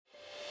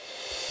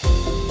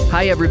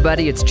Hi,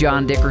 everybody. It's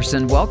John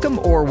Dickerson.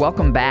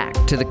 Welcome back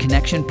to the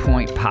Connection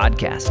Point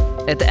podcast.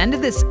 At the end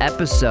of this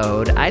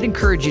episode, I'd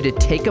encourage you to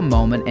take a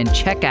moment and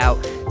check out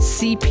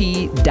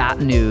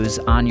cp.news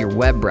on your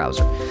web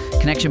browser.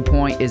 Connection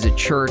Point is a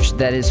church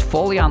that is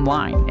fully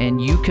online,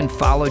 and you can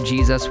follow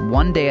Jesus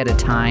one day at a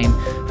time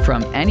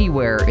from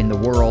anywhere in the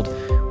world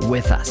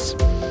with us.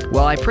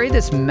 Well, I pray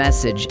this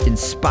message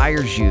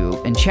inspires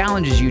you and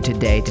challenges you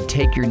today to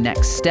take your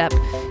next step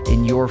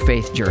in your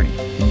faith journey.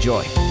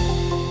 Enjoy.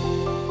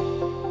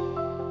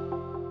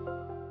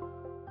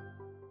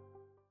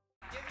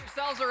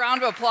 A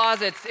round of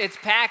applause. It's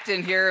packed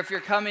in here. If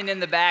you're coming in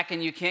the back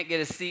and you can't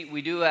get a seat,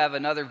 we do have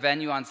another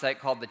venue on site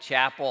called the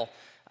Chapel,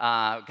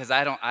 because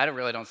I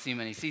really don't see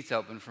many seats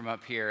open from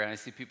up here, and I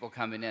see people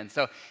coming in.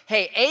 So,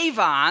 hey,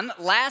 Avon,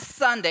 last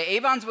Sunday,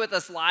 Avon's with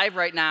us live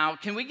right now.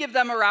 Can we give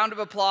them a round of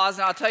applause?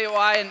 And I'll tell you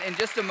why in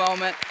just a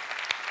moment.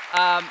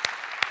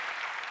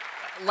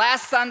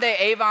 Last Sunday,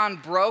 Avon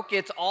broke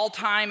its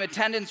all-time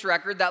attendance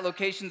record. That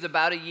location's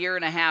about a year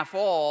and a half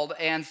old,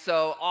 and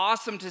so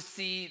awesome to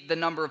see the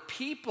number of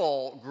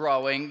people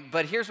growing.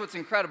 But here's what's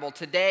incredible.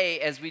 Today,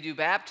 as we do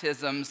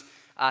baptisms,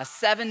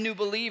 7 new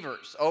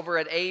believers over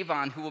at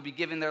Avon who will be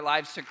giving their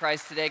lives to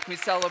Christ today. Can we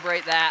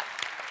celebrate that?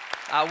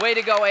 Way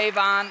to go,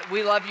 Avon.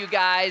 We love you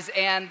guys.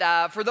 And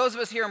for those of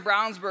us here in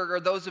Brownsburg or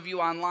those of you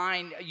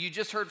online, you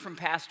just heard from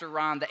Pastor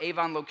Ron. The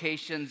Avon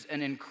location's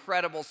an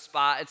incredible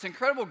spot. It's an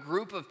incredible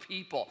group of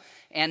people.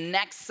 And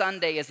next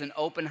Sunday is an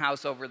open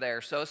house over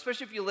there. So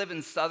especially if you live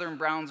in southern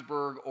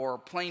Brownsburg or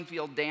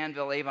Plainfield,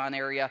 Danville, Avon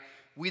area,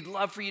 we'd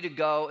love for you to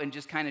go and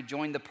just kind of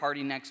join the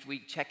party next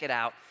week. Check it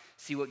out.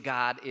 See what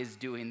God is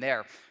doing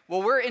there.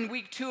 Well, we're in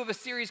week 2 of a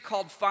series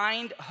called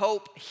Find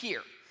Hope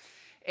Here.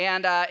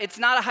 And it's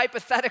not a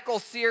hypothetical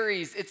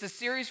series. It's a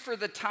series for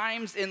the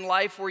times in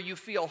life where you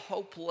feel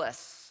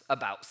hopeless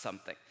about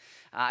something.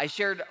 I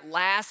shared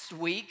last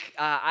week,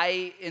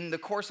 in the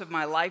course of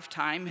my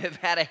lifetime, have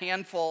had a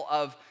handful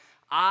of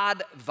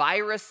odd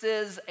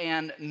viruses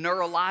and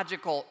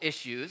neurological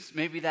issues.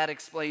 Maybe that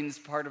explains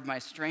part of my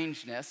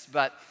strangeness,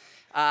 but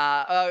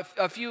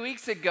a few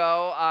weeks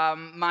ago,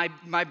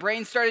 my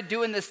brain started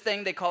doing this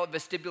thing. They call it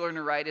vestibular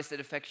neuritis.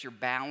 It affects your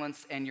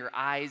balance and your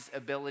eyes'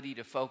 ability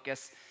to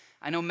focus.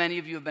 I know many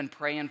of you have been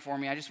praying for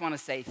me. I just want to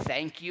say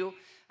thank you.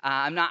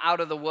 I'm not out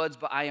of the woods,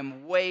 but I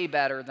am way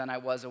better than I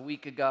was a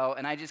week ago,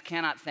 and I just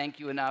cannot thank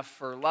you enough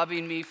for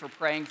loving me, for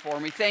praying for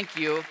me. Thank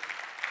you.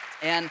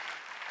 And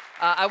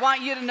I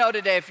want you to know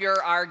today, if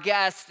you're our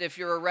guest, if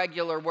you're a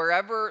regular,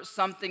 wherever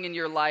something in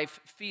your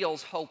life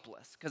feels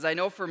hopeless, because I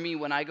know for me,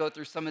 when I go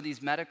through some of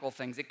these medical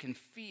things, it can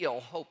feel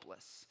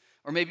hopeless.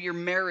 Or maybe your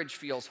marriage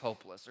feels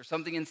hopeless, or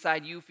something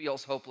inside you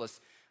feels hopeless.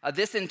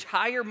 This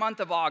entire month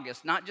of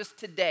August, not just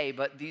today,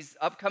 but these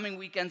upcoming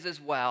weekends as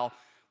well,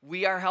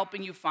 we are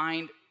helping you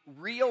find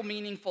real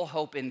meaningful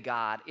hope in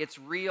God. It's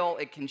real.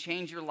 It can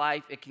change your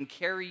life. It can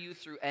carry you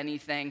through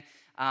anything.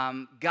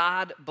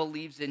 God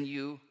believes in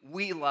you.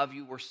 We love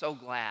you. We're so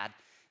glad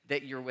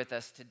that you're with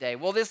us today.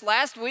 Well, this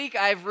last week,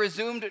 I've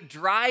resumed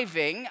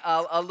driving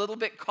a little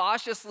bit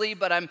cautiously,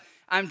 but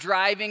I'm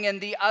driving. And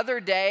the other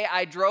day,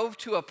 I drove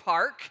to a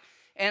park.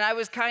 And I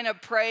was kind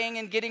of praying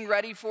and getting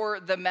ready for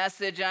the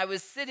message. And I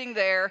was sitting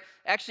there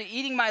actually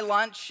eating my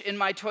lunch in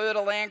my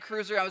Toyota Land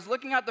Cruiser. I was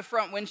looking out the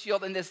front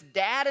windshield, and this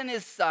dad and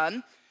his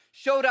son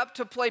showed up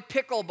to play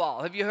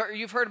pickleball.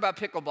 You've heard about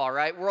pickleball,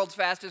 right? World's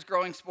fastest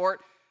growing sport.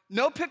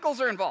 No pickles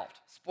are involved.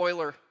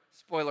 Spoiler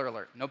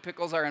alert. No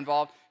pickles are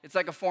involved. It's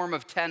like a form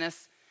of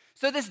tennis.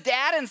 So this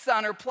dad and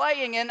son are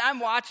playing, and I'm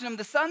watching them.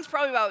 The son's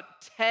probably about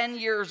 10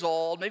 years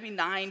old, maybe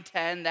 9,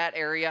 10, that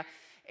area.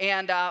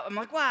 And I'm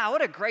like, wow,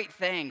 what a great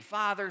thing.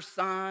 Father,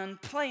 son,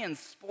 playing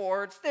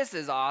sports. This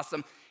is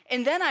awesome.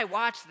 And then I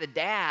watch the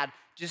dad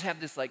just have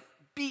this like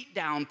beat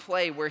down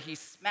play where he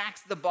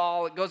smacks the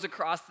ball. It goes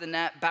across the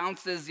net,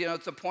 bounces,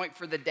 it's a point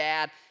for the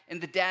dad. And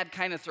the dad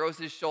kind of throws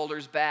his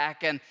shoulders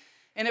back. And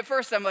at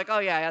first I'm like, oh,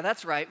 yeah,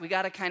 that's right. We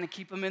got to kind of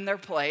keep them in their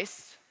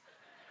place.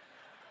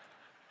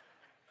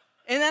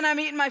 And then I'm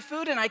eating my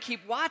food and I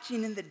keep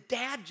watching, and the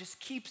dad just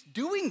keeps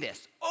doing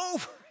this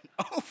over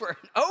and over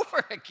and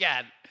over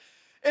again.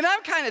 And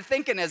I'm kind of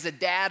thinking as a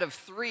dad of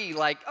 3,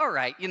 like, all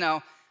right,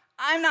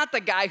 I'm not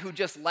the guy who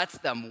just lets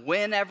them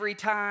win every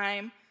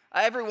time.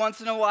 Every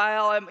once in a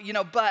while,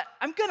 but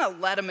I'm going to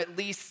let them at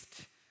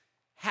least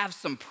have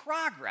some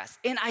progress.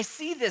 And I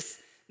see this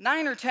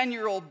 9 or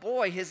 10-year-old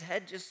boy, his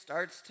head just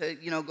starts to,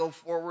 go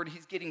forward.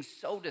 He's getting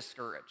so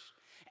discouraged.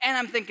 And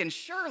I'm thinking,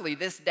 surely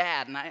this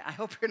dad, and I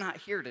hope you're not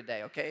here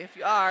today, okay? If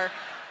you are,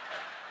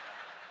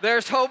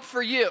 there's hope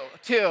for you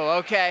too,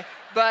 okay?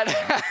 But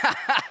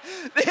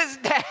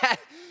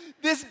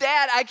this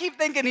dad, I keep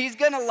thinking he's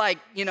gonna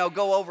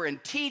go over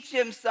and teach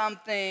him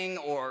something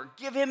or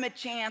give him a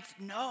chance.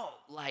 No,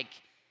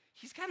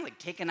 he's kind of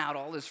taking out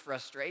all his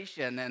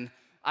frustration. And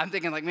I'm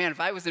thinking man, if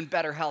I was in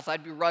better health,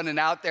 I'd be running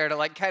out there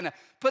to kind of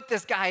put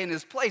this guy in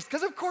his place.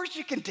 Because of course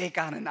you can take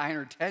on a 9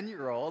 or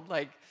 10-year-old.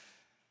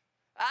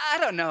 I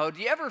don't know,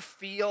 do you ever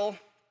feel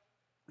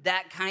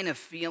that kind of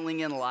feeling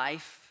in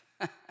life?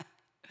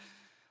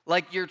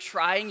 Like you're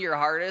trying your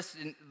hardest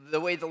in the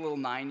way the little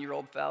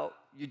 9-year-old felt.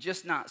 You're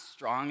just not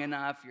strong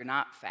enough. You're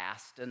not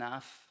fast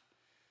enough.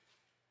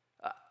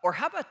 Or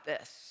how about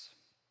this?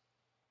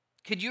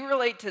 Could you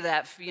relate to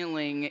that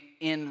feeling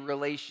in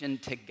relation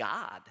to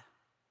God?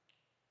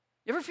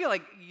 You ever feel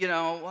like,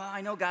 well,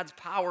 I know God's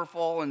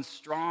powerful and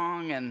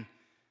strong,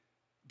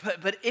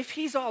 but if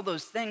he's all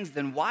those things,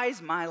 then why is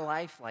my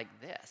life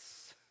like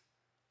this?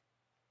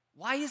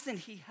 Why isn't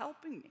he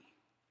helping me?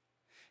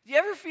 Do you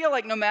ever feel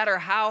like no matter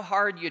how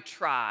hard you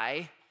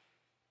try,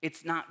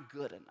 it's not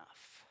good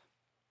enough?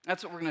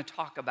 That's what we're going to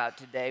talk about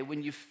today,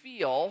 when you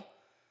feel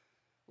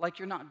like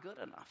you're not good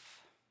enough.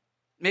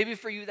 Maybe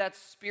for you that's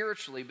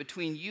spiritually,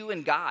 between you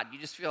and God. You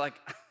just feel like,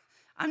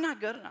 I'm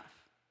not good enough.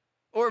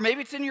 Or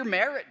maybe it's in your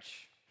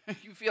marriage.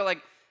 You feel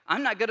like,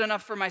 I'm not good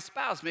enough for my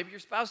spouse. Maybe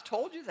your spouse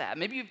told you that.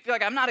 Maybe you feel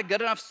like, I'm not a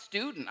good enough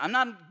student. I'm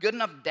not a good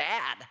enough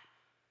dad.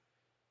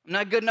 I'm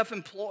not a good enough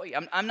employee.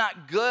 I'm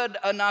not good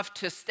enough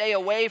to stay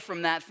away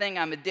from that thing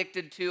I'm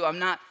addicted to.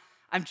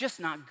 I'm just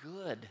not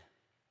good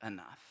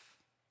enough.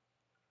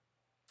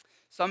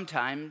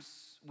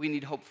 Sometimes we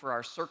need hope for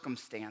our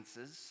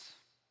circumstances.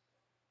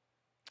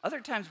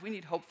 Other times we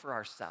need hope for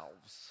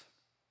ourselves.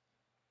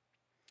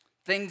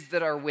 Things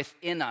that are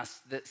within us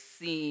that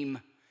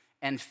seem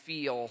and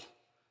feel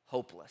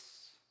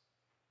hopeless.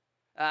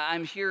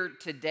 I'm here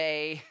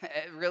today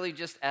really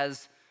just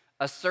as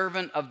a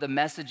servant of the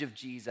message of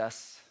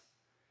Jesus.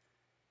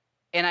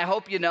 And I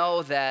hope you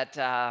know that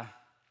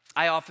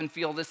I often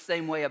feel the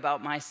same way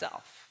about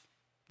myself,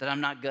 that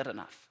I'm not good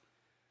enough.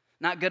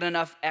 Not good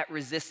enough at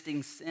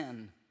resisting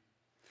sin.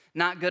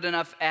 Not good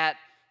enough at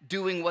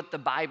doing what the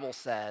Bible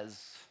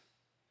says.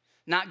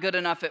 Not good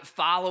enough at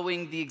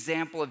following the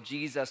example of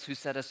Jesus, who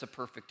set us a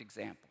perfect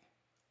example.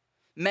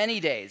 Many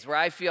days where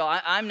I feel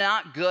I'm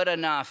not good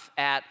enough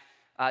at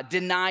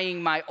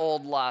denying my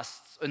old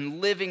lusts and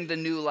living the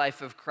new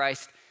life of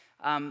Christ.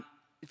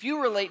 If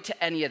you relate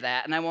to any of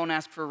that, and I won't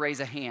ask for a raise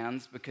of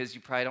hands because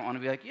you probably don't want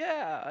to be like,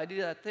 yeah, I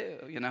do that too,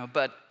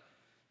 but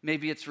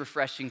maybe it's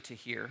refreshing to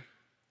hear.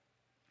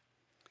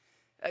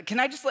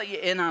 Can I just let you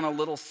in on a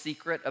little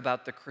secret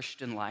about the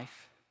Christian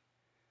life?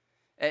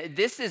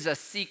 This is a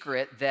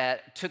secret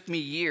that took me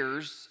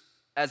years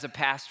as a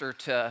pastor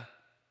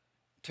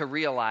to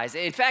realize.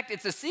 In fact,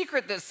 it's a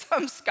secret that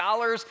some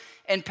scholars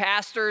and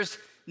pastors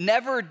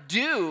never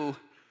do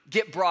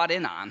get brought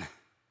in on.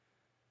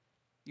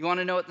 You want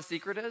to know what the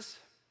secret is?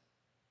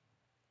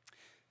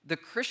 The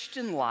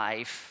Christian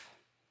life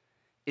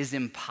is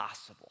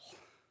impossible.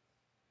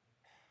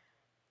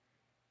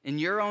 In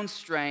your own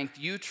strength,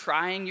 you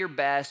trying your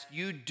best,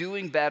 you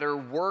doing better,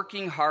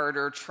 working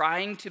harder,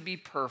 trying to be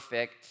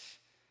perfect,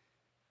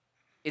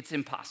 it's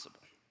impossible.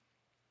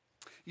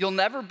 You'll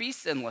never be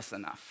sinless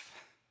enough.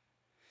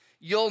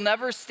 You'll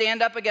never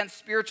stand up against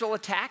spiritual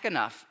attack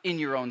enough in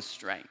your own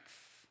strength.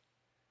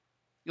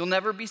 You'll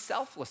never be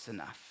selfless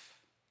enough.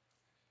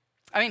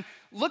 I mean,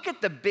 look at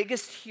the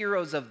biggest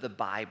heroes of the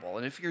Bible.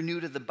 And if you're new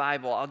to the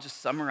Bible, I'll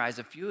just summarize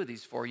a few of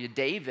these for you.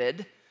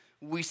 David,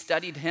 we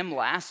studied him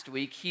last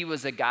week. He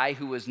was a guy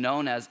who was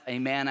known as a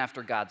man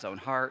after God's own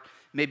heart.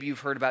 Maybe you've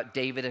heard about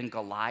David and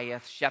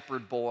Goliath,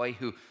 shepherd boy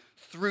who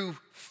through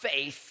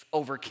faith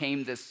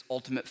overcame this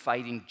ultimate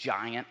fighting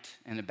giant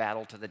in a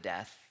battle to the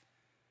death.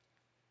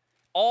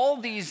 All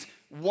these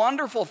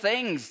wonderful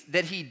things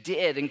that he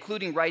did,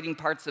 including writing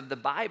parts of the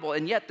Bible,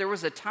 and yet there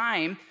was a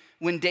time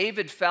when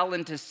David fell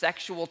into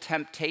sexual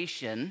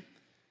temptation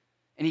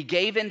and he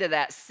gave into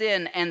that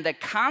sin, and the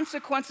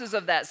consequences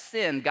of that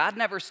sin, God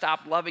never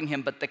stopped loving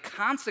him, but the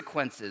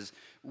consequences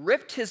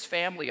ripped his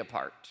family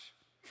apart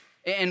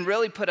and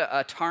really put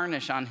a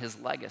tarnish on his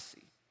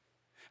legacy.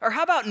 Or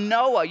how about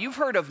Noah? You've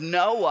heard of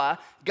Noah.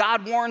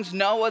 God warns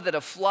Noah that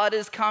a flood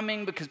is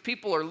coming because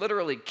people are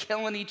literally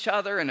killing each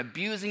other and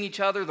abusing each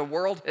other. The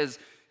world has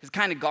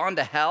kind of gone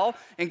to hell.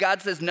 And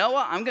God says,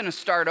 Noah, I'm going to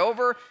start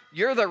over.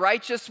 You're the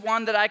righteous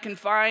one that I can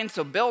find,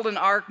 so build an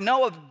ark.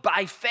 Noah,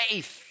 by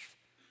faith,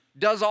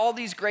 does all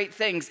these great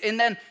things. And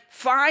then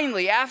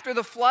finally, after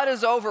the flood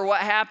is over, what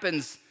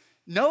happens?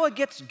 Noah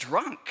gets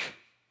drunk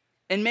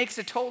and makes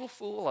a total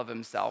fool of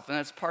himself. And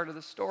that's part of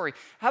the story.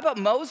 How about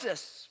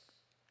Moses,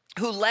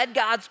 who led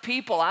God's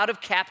people out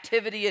of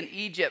captivity in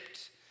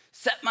Egypt,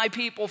 set my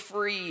people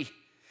free?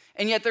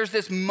 And yet there's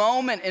this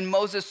moment in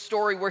Moses'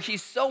 story where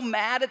he's so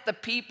mad at the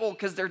people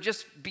because they're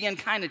just being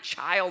kind of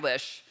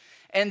childish.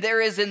 And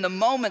there is in the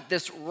moment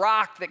this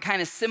rock that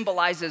kind of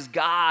symbolizes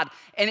God.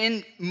 And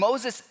in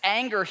Moses'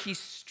 anger, he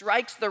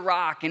strikes the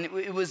rock. And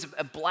it was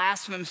a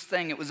blasphemous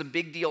thing. It was a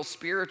big deal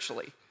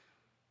spiritually.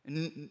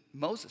 And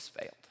Moses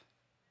failed.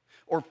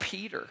 Or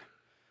Peter,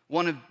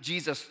 one of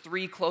Jesus'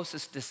 3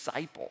 closest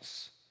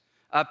disciples.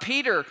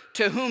 Peter,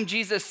 to whom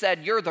Jesus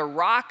said, you're the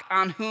rock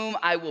on whom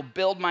I will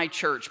build my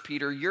church,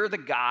 Peter. You're the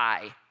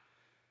guy.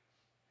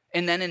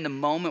 And then in the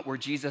moment where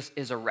Jesus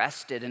is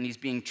arrested and he's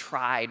being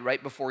tried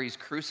right before he's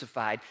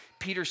crucified,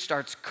 Peter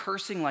starts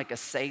cursing like a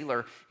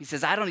sailor. He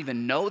says, I don't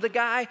even know the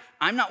guy.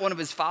 I'm not one of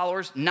his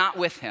followers. Not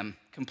with him.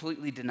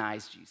 Completely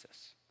denies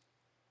Jesus.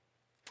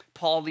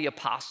 Paul the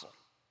apostle,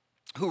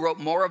 who wrote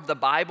more of the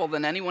Bible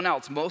than anyone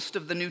else, most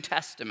of the New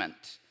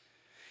Testament.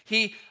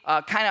 He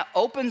kind of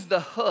opens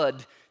the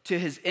hood to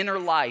his inner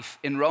life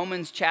in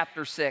Romans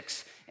chapter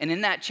 6. And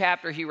in that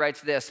chapter, he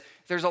writes this: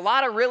 there's a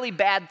lot of really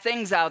bad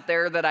things out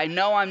there that I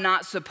know I'm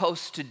not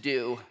supposed to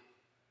do.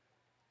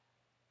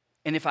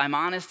 And if I'm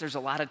honest, there's a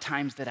lot of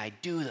times that I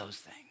do those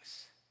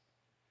things.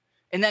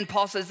 And then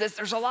Paul says this: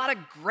 there's a lot of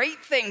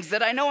great things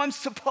that I know I'm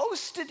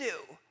supposed to do.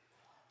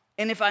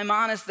 And if I'm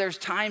honest, there's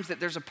times that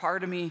there's a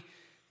part of me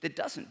that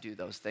doesn't do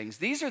those things.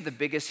 These are the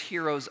biggest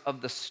heroes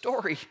of the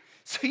story.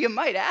 So you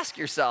might ask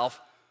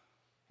yourself,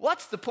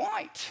 what's the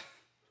point?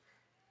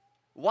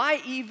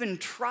 Why even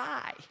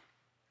try?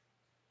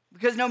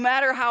 Because no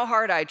matter how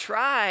hard I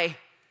try,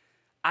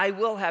 I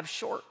will have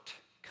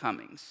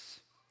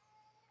shortcomings.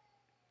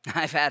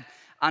 I've had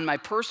on my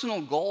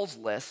personal goals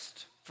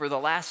list for the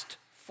last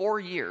 4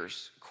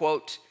 years,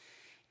 quote,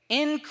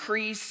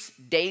 increase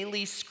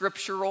daily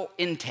scriptural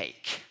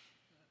intake.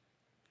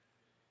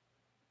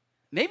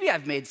 Maybe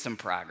I've made some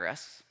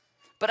progress,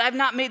 but I've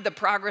not made the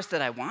progress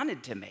that I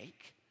wanted to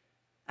make.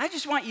 I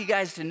just want you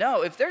guys to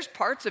know, if there's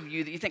parts of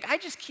you that you think, I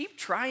just keep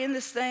trying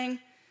this thing,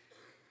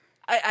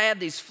 I have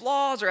these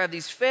flaws, or I have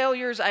these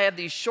failures, I have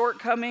these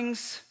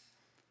shortcomings.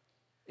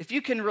 If you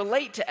can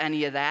relate to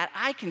any of that,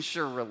 I can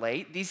sure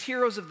relate. These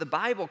heroes of the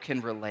Bible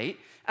can relate.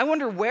 I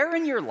wonder, where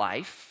in your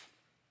life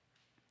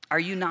are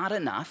you not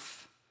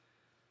enough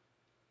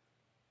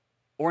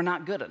or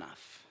not good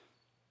enough?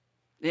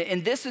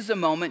 And this is a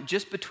moment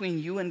just between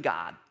you and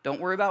God.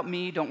 Don't worry about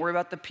me. Don't worry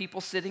about the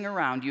people sitting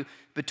around you.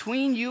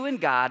 Between you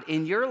and God,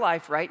 in your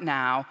life right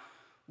now,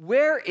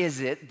 where is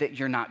it that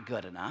you're not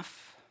good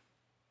enough?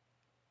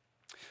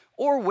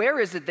 Or where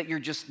is it that you're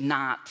just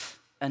not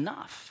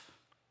enough?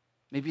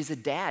 Maybe as a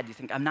dad, you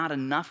think, I'm not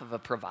enough of a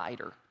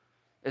provider.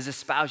 As a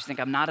spouse, you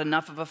think, I'm not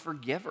enough of a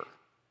forgiver.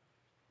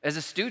 As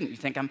a student, you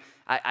think,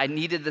 I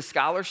needed the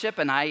scholarship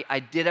and I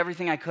did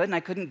everything I could and I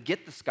couldn't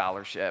get the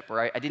scholarship, or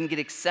I didn't get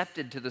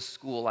accepted to the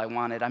school I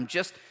wanted. I'm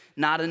just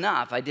not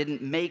enough. I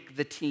didn't make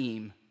the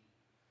team.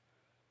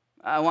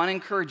 I want to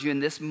encourage you in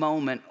this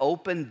moment,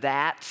 open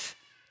that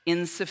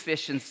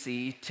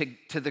insufficiency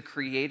to the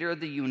creator of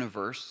the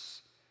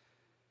universe,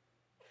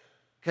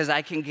 because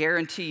I can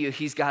guarantee you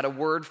he's got a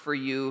word for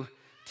you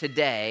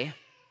today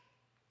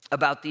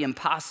about the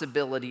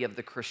impossibility of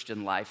the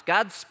Christian life.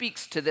 God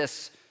speaks to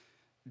this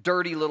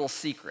dirty little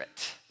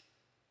secret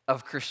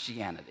of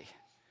Christianity,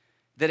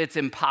 that it's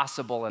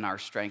impossible in our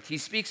strength. He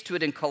speaks to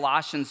it in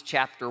Colossians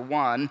chapter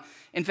 1.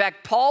 In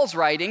fact, Paul's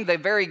writing, the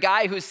very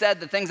guy who said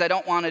the things I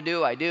don't want to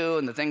do, I do,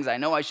 and the things I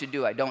know I should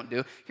do, I don't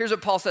do. Here's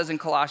what Paul says in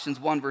Colossians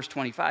 1, verse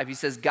 25. He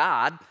says,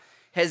 God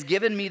has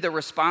given me the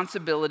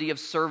responsibility of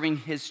serving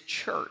his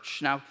church.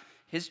 Now,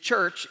 his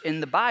church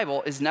in the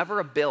Bible is never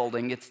a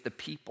building, it's the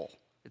people.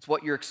 It's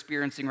what you're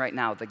experiencing right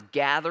now, the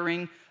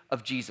gathering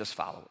of Jesus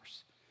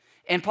followers.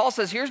 And Paul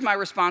says, here's my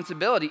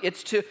responsibility.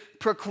 It's to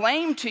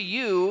proclaim to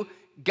you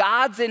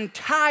God's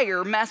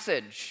entire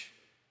message.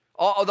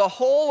 The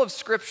whole of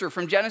Scripture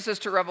from Genesis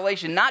to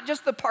Revelation, not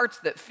just the parts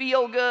that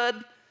feel good,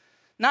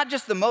 not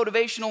just the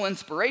motivational,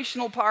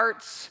 inspirational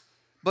parts,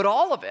 but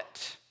all of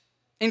it,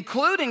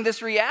 including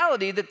this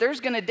reality that there's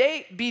going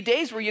to be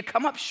days where you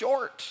come up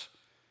short.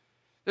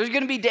 There's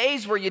going to be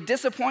days where you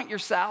disappoint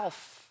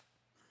yourself.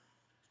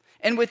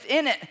 And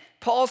within it,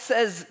 Paul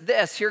says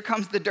this, here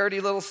comes the dirty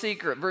little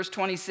secret, verse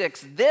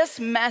 26. This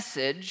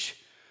message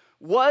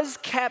was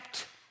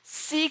kept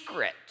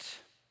secret.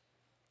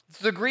 It's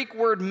the Greek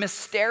word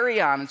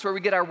mysterion. It's where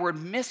we get our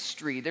word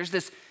mystery. There's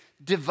this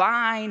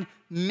divine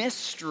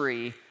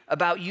mystery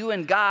about you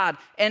and God.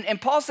 And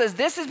Paul says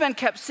this has been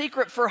kept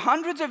secret for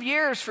hundreds of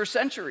years, for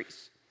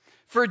centuries,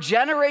 for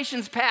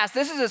generations past.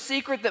 This is a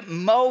secret that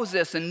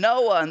Moses and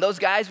Noah and those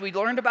guys we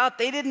learned about,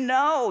 they didn't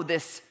know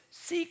this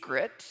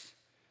secret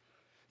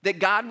that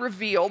God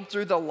revealed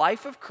through the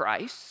life of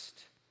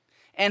Christ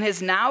and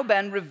has now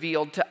been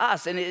revealed to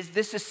us. And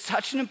this is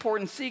such an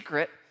important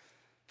secret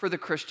for the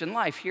Christian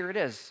life. Here it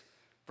is,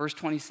 verse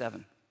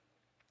 27.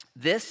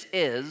 This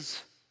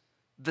is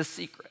the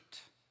secret.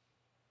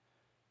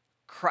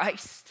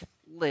 Christ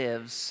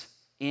lives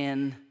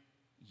in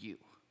you.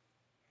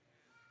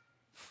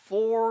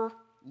 4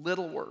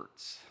 little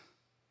words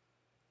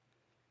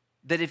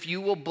that if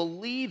you will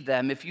believe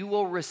them, if you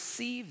will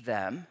receive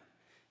them,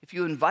 if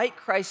you invite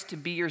Christ to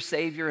be your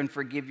Savior and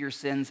forgive your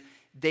sins,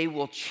 they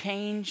will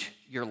change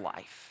your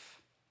life.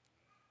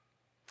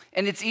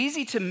 And it's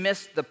easy to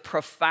miss the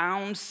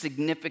profound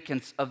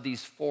significance of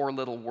these 4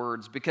 little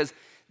words because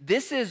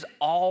this is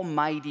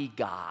Almighty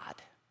God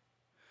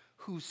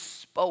who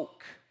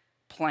spoke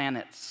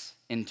planets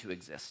into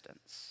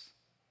existence,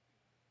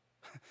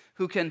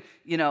 who can,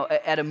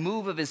 at a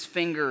move of his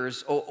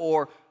fingers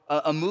or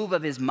a move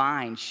of his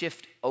mind,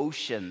 shift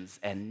oceans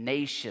and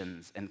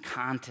nations and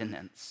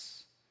continents.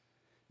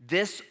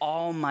 This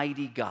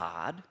Almighty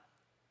God,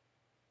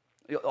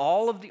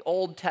 all of the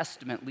Old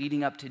Testament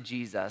leading up to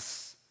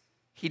Jesus,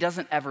 he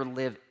doesn't ever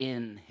live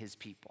in his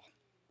people.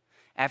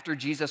 After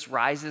Jesus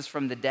rises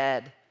from the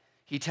dead,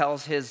 He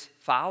tells his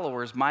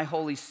followers, my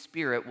Holy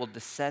Spirit will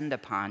descend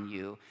upon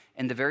you,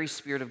 and the very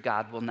Spirit of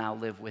God will now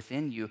live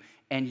within you.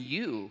 And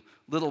you,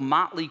 little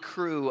motley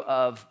crew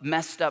of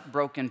messed up,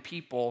 broken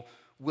people,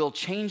 will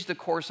change the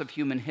course of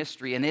human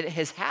history. And it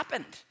has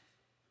happened.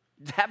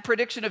 That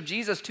prediction of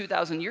Jesus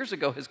 2,000 years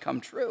ago has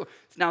come true.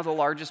 It's now the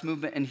largest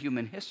movement in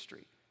human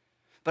history.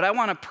 But I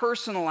want to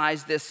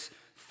personalize this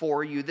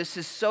for you. This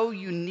is so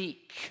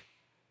unique.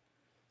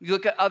 You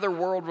look at other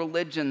world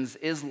religions,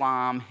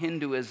 Islam,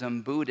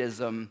 Hinduism,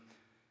 Buddhism,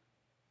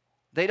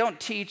 they don't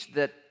teach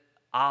that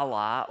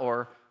Allah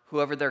or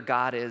whoever their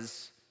God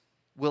is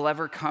will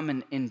ever come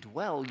and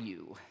indwell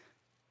you,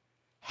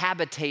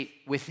 habitate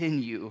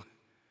within you,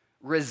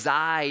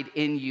 reside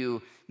in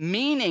you,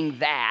 meaning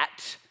that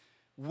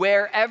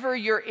wherever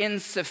you're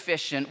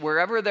insufficient,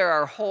 wherever there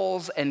are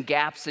holes and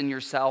gaps in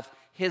yourself,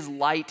 his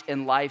light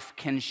and life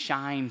can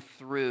shine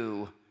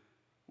through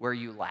where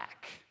you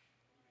lack.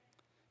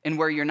 And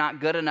where you're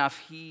not good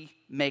enough, he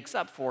makes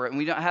up for it. And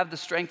we don't have the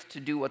strength to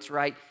do what's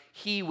right.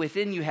 He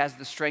within you has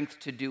the strength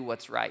to do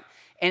what's right.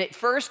 And at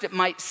first, it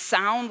might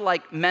sound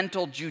like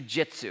mental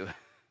jujitsu.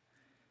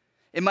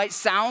 It might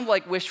sound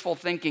like wishful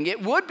thinking.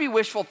 It would be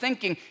wishful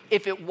thinking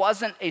if it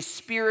wasn't a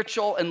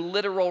spiritual and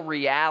literal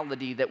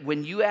reality that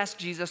when you ask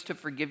Jesus to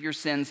forgive your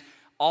sins,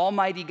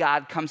 Almighty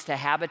God comes to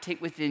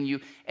habitate within you.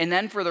 And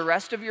then for the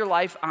rest of your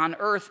life on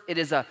earth, it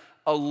is a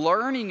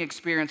learning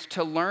experience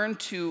to learn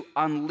to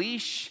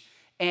unleash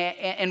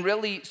and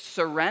really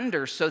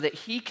surrender so that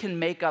he can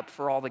make up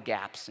for all the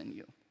gaps in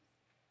you.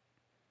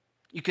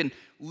 You can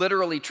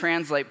literally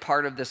translate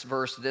part of this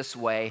verse this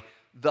way: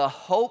 the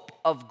hope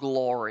of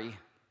glory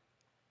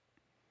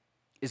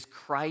is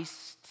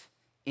Christ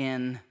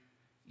in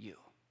you.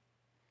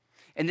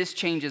 And this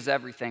changes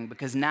everything,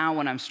 because now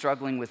when I'm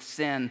struggling with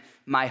sin,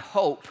 my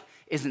hope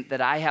isn't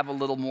that I have a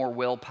little more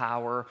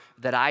willpower,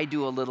 that I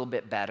do a little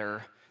bit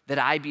better, that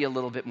I be a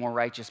little bit more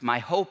righteous. My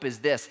hope is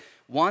this: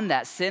 one,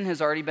 that sin has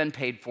already been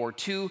paid for.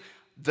 Two,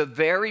 the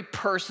very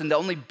person, the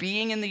only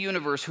being in the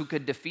universe who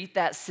could defeat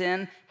that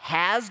sin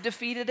has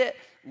defeated it,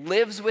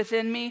 lives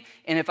within me,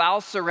 and if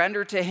I'll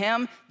surrender to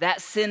him,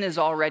 that sin is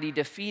already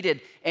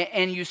defeated.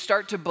 And you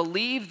start to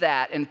believe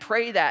that and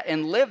pray that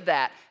and live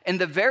that, and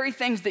the very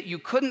things that you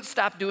couldn't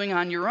stop doing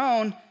on your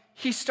own,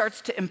 he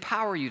starts to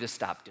empower you to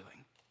stop doing.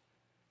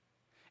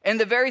 And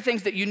the very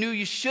things that you knew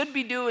you should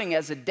be doing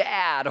as a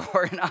dad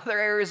or in other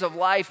areas of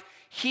life,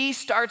 he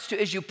starts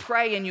to, as you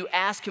pray and you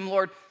ask him,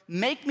 Lord,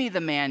 make me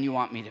the man you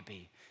want me to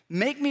be.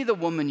 Make me the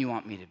woman you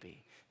want me to be.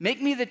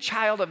 Make me the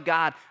child of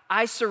God.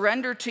 I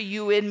surrender to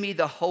you in me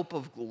the hope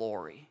of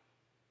glory.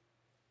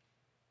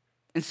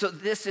 And so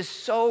this is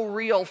so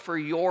real for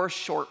your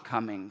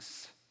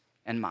shortcomings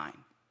and mine,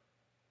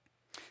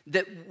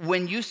 that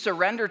when you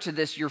surrender to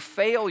this, your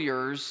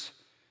failures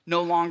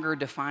no longer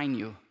define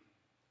you.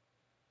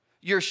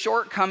 Your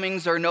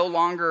shortcomings are no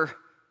longer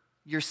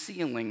your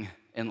ceiling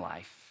in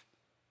life.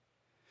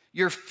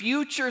 Your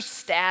future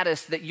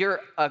status, that you're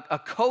a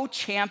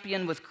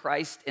co-champion with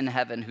Christ in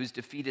heaven who's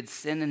defeated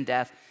sin and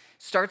death,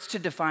 starts to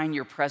define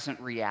your present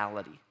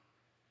reality.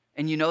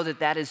 And you know that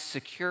that is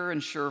secure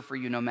and sure for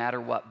you no matter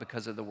what,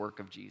 because of the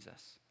work of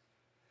Jesus.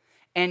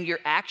 And your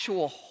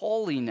actual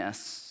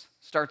holiness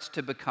starts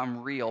to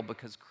become real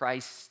because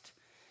Christ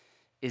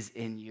is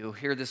in you.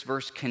 Here this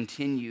verse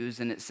continues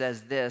and it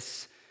says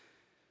this: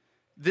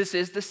 this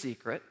is the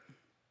secret.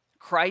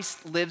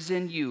 Christ lives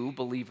in you,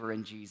 believer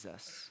in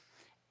Jesus.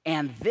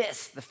 And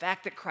this, the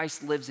fact that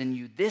Christ lives in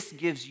you, this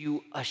gives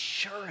you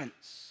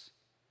assurance.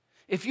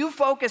 If you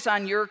focus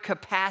on your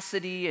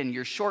capacity and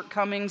your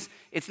shortcomings,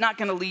 it's not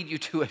going to lead you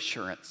to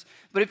assurance.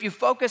 But if you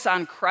focus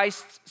on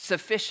Christ's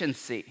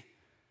sufficiency,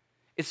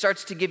 it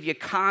starts to give you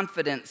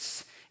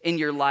confidence in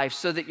your life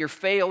so that your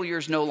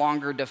failures no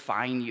longer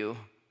define you.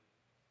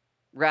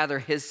 Rather,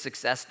 his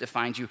success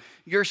defines you.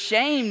 Your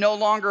shame no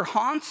longer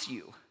haunts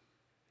you.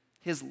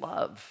 His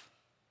love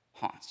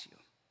haunts you.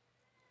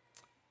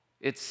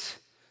 It's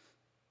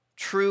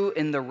true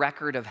in the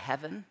record of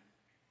heaven.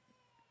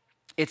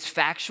 It's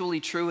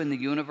factually true in the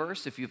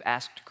universe if you've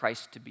asked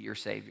Christ to be your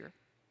Savior.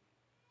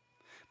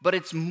 But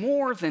it's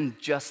more than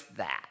just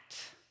that.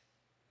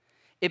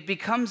 It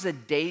becomes a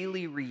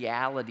daily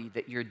reality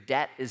that your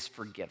debt is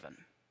forgiven.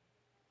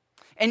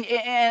 And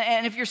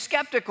if you're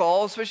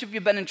skeptical, especially if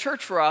you've been in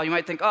church for a while, you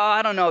might think, oh,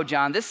 I don't know,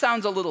 John, this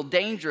sounds a little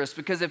dangerous,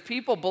 because if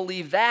people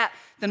believe that,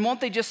 then won't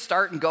they just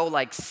start and go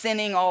like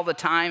sinning all the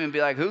time and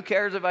be like, who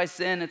cares if I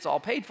sin? It's all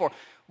paid for.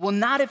 Well,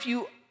 not if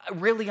you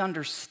really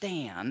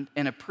understand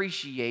and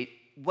appreciate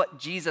what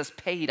Jesus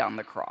paid on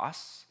the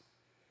cross.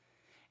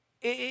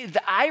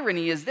 The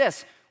irony is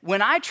this: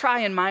 when I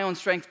try in my own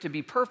strength to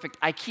be perfect,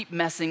 I keep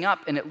messing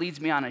up and it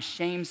leads me on a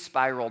shame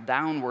spiral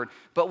downward.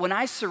 But when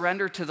I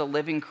surrender to the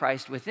living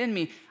Christ within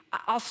me,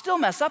 I'll still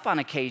mess up on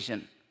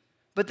occasion.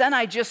 But then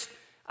I just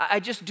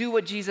do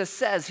what Jesus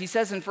says. He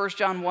says in 1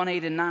 John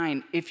 1:8 and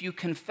 9, if you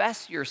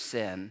confess your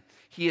sin,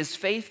 he is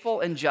faithful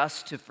and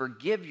just to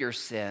forgive your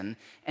sin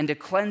and to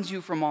cleanse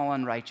you from all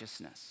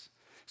unrighteousness.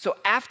 So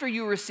after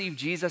you receive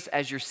Jesus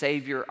as your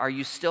Savior, are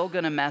you still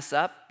going to mess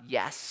up?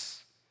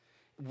 Yes.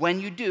 when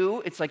you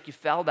do, it's like you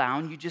fell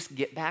down, you just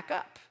get back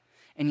up.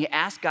 And you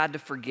ask God to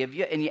forgive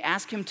you, and you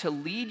ask him to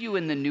lead you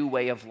in the new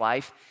way of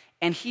life,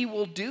 and he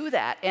will do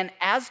that. And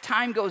as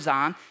time goes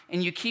on,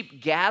 and you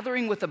keep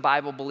gathering with a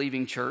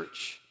Bible-believing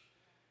church,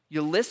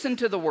 you listen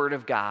to the word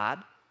of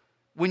God.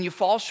 When you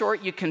fall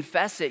short, you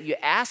confess it. You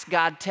ask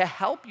God to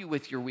help you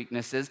with your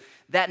weaknesses.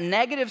 That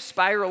negative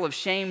spiral of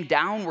shame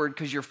downward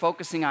because you're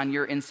focusing on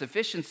your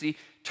insufficiency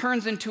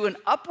turns into an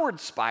upward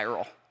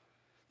spiral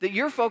that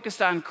you're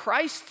focused on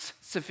Christ's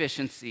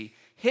sufficiency,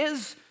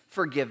 his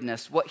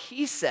forgiveness, what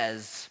he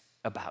says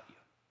about you.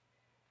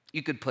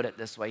 You could put it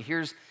this way.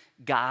 Here's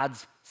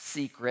God's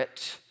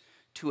secret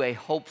to a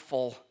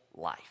hopeful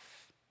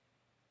life.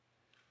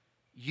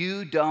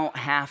 You don't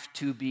have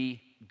to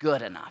be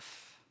good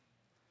enough.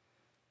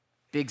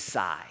 Big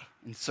sigh.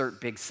 Insert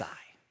big sigh.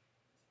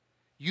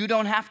 You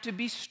don't have to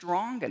be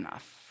strong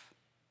enough.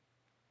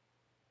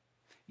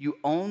 You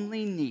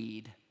only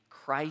need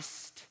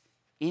Christ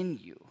in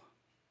you,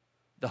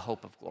 the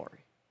hope of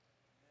glory.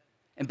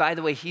 And by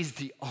the way, he's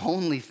the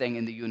only thing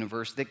in the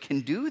universe that can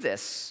do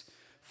this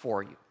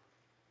for you.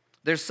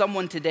 There's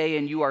someone today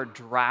and you are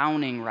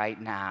drowning right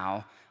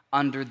now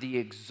under the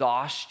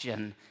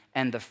exhaustion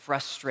and the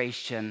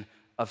frustration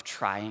of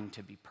trying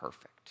to be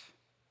perfect.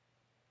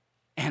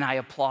 And I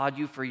applaud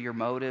you for your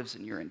motives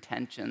and your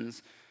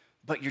intentions,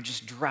 but you're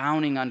just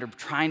drowning under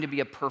trying to be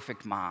a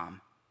perfect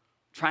mom,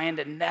 trying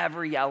to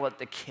never yell at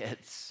the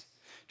kids,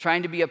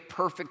 trying to be a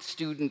perfect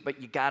student,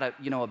 but you got a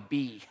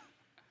B.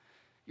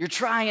 You're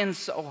trying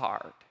so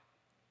hard,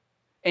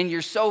 and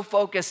you're so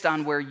focused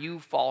on where you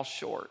fall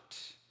short.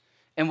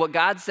 And what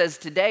God says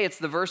today, it's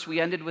the verse we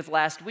ended with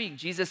last week.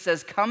 Jesus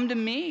says, "Come to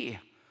me,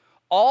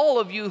 all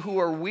of you who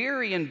are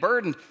weary and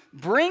burdened.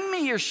 Bring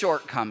me your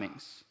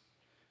shortcomings.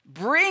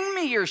 Bring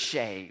me your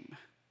shame,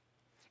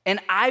 and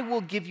I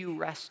will give you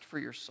rest for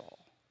your soul."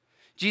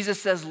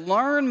 Jesus says,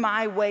 learn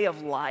my way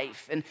of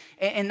life.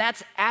 And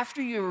that's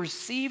after you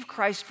receive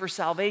Christ for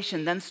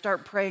salvation, then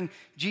start praying,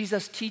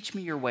 Jesus, teach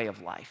me your way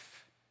of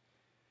life.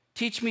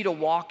 Teach me to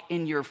walk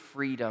in your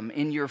freedom,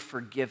 in your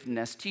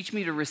forgiveness. Teach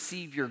me to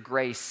receive your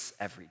grace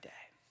every day.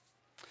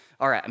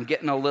 All right, I'm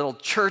getting a little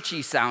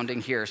churchy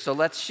sounding here, so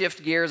let's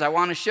shift gears. I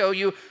want to show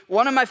you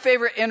one of my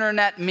favorite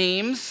internet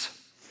memes.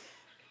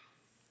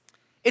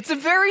 It's a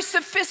very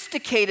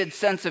sophisticated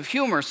sense of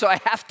humor, so I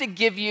have to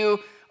give you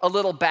a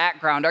little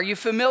background. Are you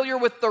familiar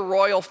with the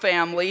royal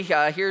family?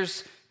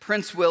 Here's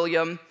Prince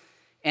William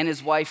and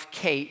his wife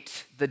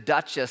Kate, the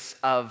Duchess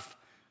of,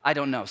 I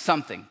don't know,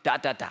 something, ...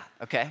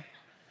 okay?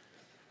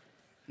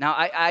 Now,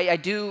 I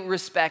do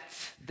respect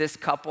this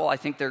couple. I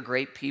think they're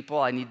great people.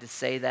 I need to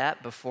say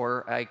that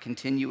before I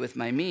continue with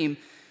my meme.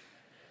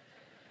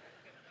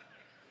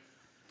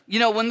 You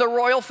know, when the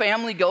royal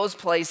family goes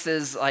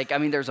places,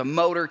 there's a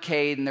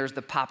motorcade and there's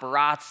the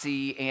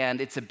paparazzi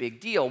and it's a big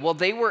deal. Well,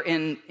 they were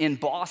in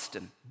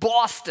Boston,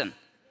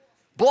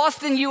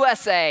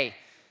 USA.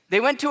 They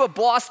went to a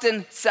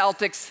Boston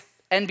Celtics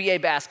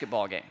NBA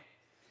basketball game.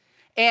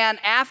 And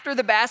after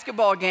the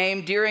basketball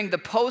game, during the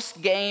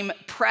post-game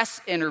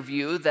press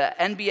interview, the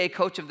NBA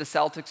coach of the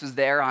Celtics was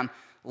there on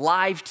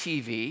live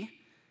TV,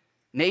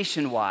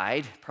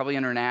 nationwide, probably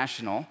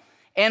international.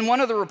 And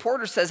one of the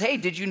reporters says, "Hey,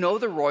 did you know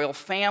the royal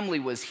family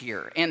was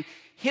here?" And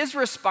his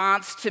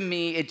response to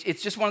me,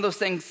 it's just one of those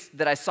things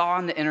that I saw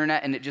on the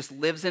internet and it just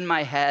lives in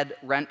my head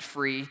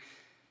rent-free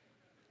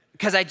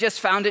because I just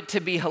found it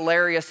to be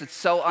hilarious. It's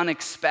so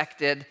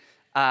unexpected.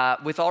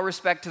 With all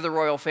respect to the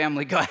royal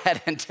family, go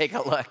ahead and take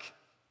a look.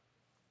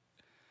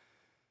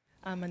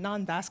 A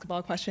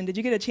non-basketball question. Did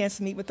you get a chance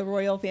to meet with the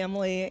royal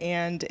family?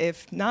 And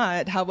if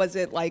not, how was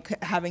it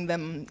like having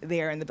them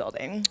there in the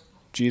building?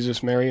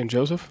 Jesus, Mary, and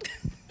Joseph?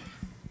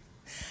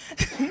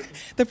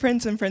 The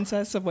Prince and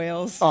Princess of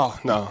Wales. Oh,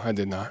 no, I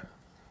did not.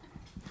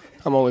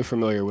 I'm only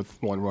familiar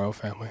with one royal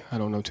family. I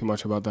don't know too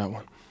much about that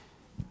one.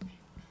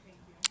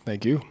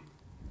 Thank you. Any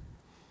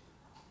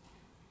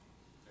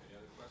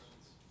other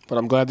questions? But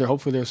I'm glad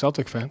hopefully they're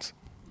Celtic fans.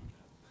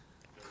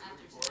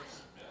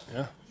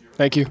 Yeah,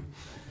 thank you.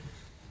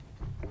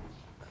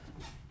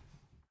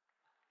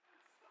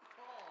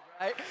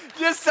 Right?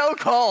 Just so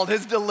cold.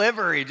 His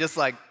delivery, just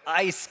like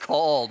ice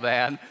cold,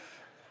 man.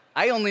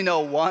 I only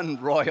know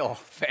one royal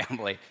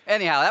family.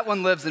 Anyhow, that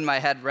one lives in my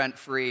head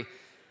rent-free.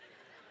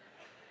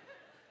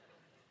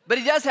 But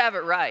he does have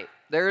it right.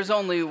 There is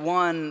only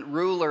one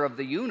ruler of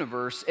the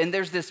universe, and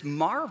there's this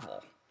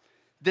marvel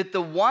that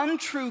the one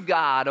true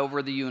God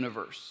over the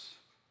universe,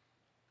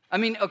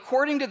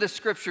 according to the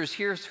scriptures,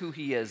 here's who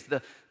he is.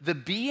 The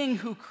being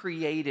who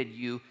created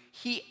you,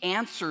 he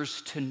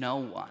answers to no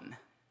one.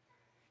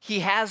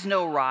 He has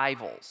no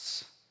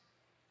rivals.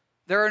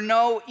 There are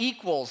no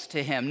equals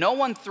to him. No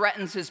one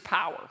threatens his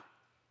power.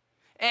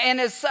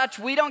 And as such,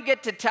 we don't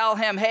get to tell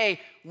him, hey,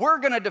 we're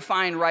going to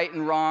define right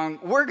and wrong.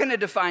 We're going to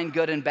define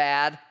good and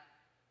bad.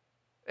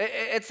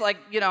 It's like,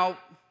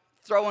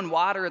 throwing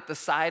water at the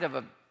side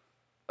of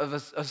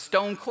a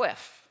stone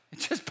cliff. It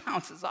just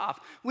bounces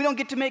off. We don't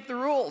get to make the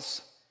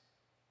rules.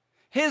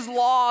 His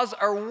laws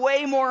are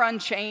way more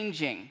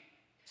unchanging,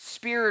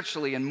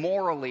 spiritually and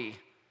morally,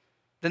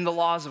 than the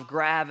laws of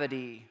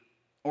gravity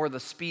or the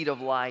speed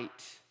of light.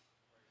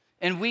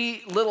 And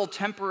we little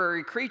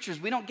temporary creatures,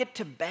 we don't get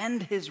to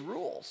bend his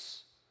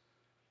rules.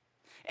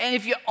 And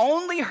if you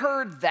only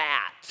heard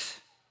that,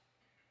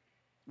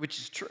 which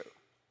is true,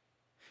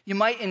 you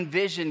might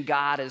envision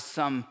God as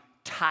some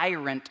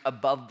tyrant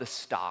above the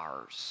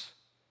stars,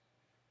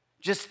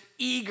 just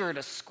eager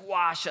to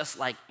squash us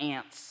like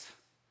ants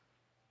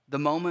the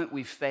moment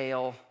we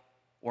fail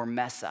or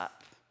mess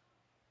up.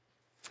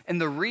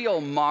 And the real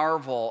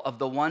marvel of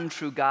the one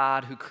true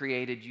God who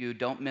created you,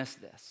 don't miss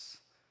this,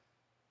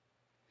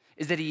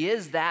 is that he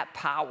is that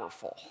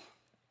powerful.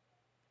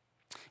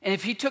 And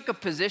if he took a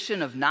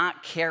position of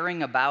not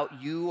caring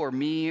about you or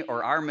me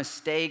or our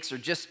mistakes or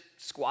just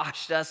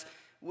squashed us,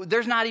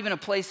 there's not even a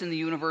place in the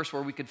universe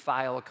where we could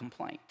file a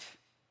complaint.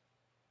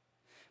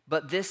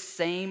 But this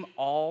same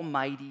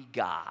almighty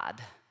God,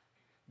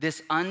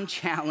 this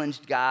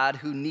unchallenged God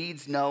who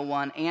needs no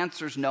one,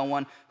 answers no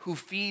one, who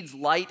feeds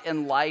light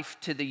and life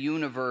to the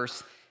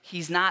universe,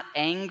 he's not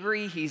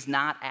angry, he's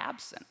not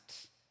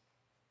absent.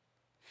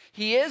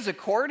 He is,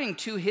 according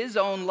to his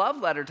own love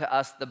letter to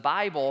us, the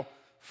Bible,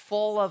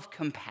 full of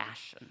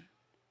compassion,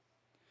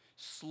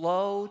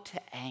 slow to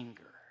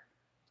anger,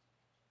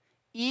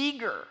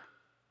 eager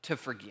to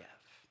forgive.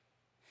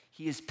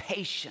 He is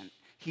patient,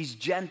 he's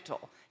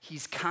gentle,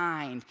 he's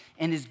kind,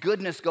 and his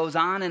goodness goes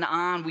on and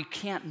on. We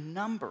can't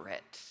number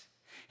it.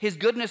 His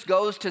goodness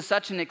goes to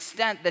such an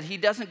extent that he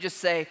doesn't just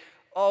say,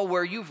 oh,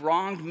 where you've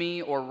wronged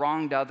me or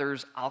wronged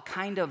others, I'll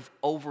kind of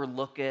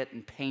overlook it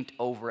and paint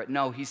over it.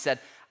 No, he said,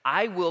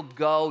 I will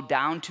go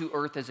down to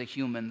earth as a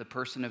human, the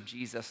person of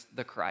Jesus,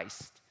 the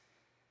Christ,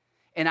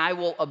 and I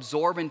will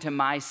absorb into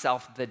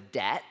myself the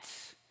debt,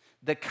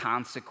 the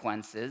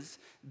consequences,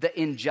 the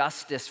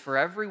injustice for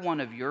every one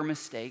of your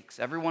mistakes,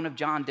 every one of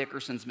John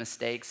Dickerson's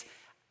mistakes.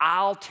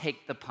 I'll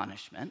take the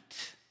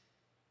punishment.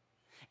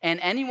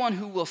 And anyone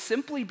who will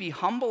simply be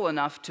humble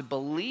enough to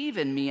believe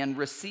in me and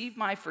receive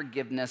my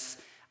forgiveness,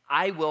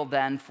 I will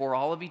then, for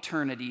all of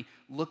eternity,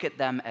 look at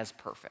them as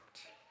perfect.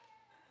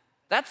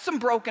 That's some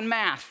broken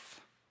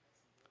math.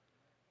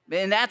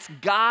 And that's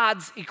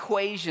God's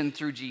equation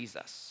through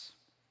Jesus.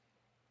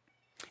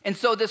 And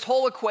so this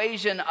whole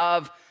equation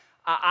of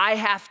I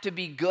have to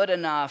be good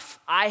enough,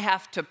 I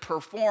have to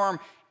perform,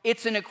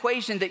 it's an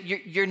equation that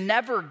you're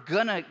never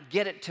gonna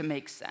get it to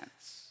make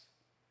sense.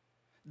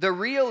 The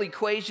real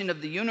equation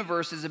of the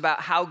universe is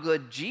about how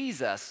good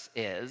Jesus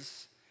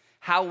is,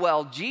 how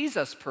well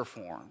Jesus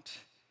performed.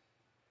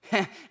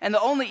 And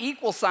the only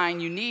equal sign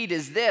you need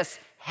is this: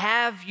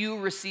 have you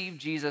received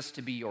Jesus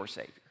to be your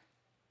Savior?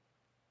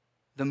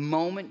 The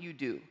moment you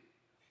do,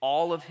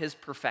 all of his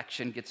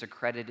perfection gets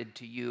accredited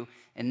to you.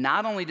 And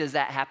not only does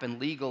that happen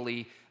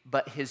legally,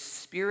 but his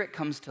Spirit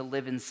comes to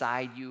live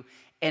inside you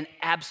and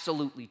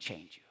absolutely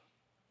change you.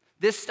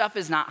 This stuff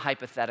is not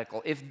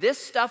hypothetical. If this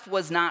stuff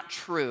was not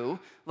true,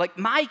 like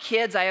my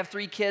kids, I have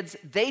 3 kids,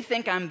 they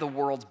think I'm the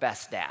world's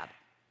best dad.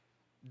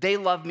 They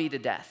love me to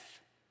death.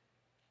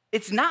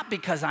 It's not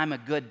because I'm a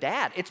good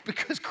dad. It's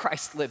because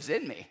Christ lives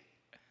in me.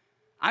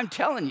 I'm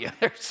telling you,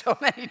 there's so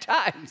many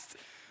times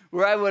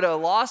where I would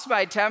have lost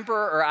my temper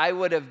or I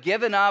would have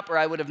given up or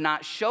I would have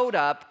not showed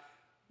up,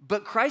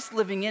 but Christ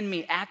living in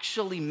me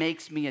actually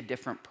makes me a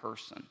different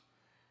person.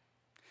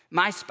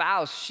 My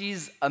spouse,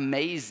 she's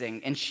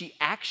amazing, and she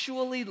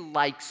actually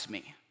likes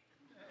me.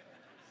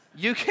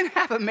 You can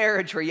have a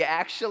marriage where you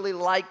actually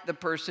like the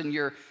person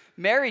you're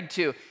married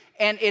to,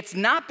 and it's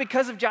not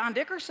because of John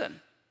Dickerson.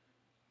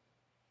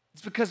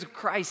 It's because of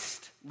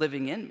Christ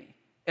living in me.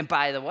 And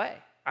by the way,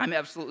 I'm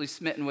absolutely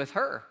smitten with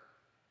her.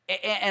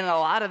 And a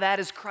lot of that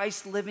is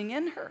Christ living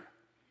in her.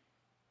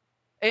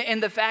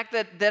 And the fact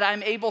that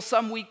I'm able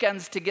some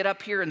weekends to get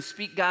up here and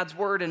speak God's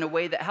word in a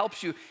way that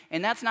helps you.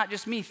 And that's not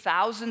just me.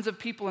 Thousands of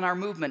people in our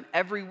movement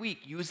every week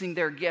using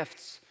their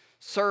gifts,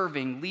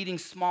 serving, leading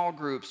small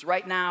groups,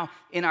 right now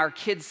in our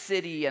kids'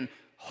 city and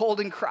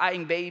holding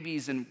crying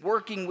babies and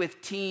working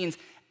with teens.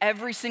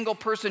 Every single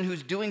person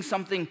who's doing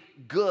something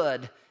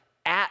good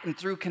at and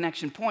through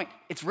Connection Point,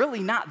 it's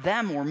really not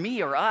them or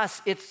me or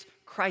us. It's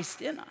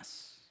Christ in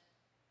us.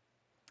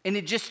 And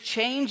it just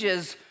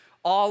changes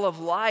all of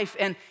life.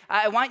 And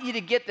I want you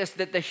to get this,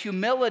 that the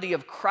humility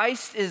of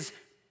Christ is,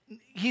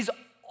 he's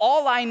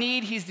all I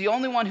need. He's the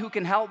only one who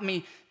can help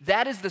me.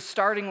 That is the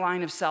starting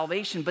line of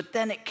salvation. But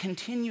then it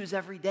continues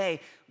every day.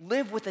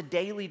 Live with a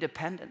daily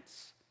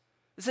dependence.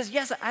 It says,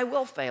 yes, I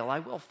will fail. I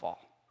will fall.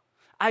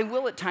 I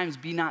will at times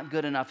be not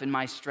good enough in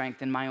my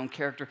strength and my own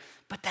character.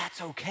 But that's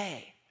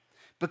okay,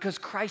 because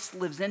Christ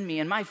lives in me.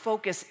 And my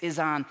focus is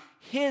on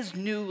his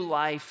new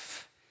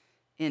life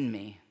in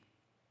me.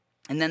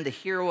 And then the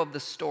hero of the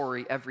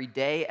story, every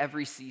day,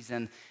 every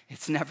season,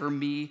 it's never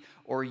me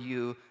or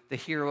you. The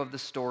hero of the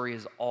story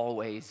is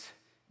always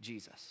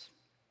Jesus.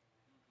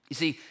 You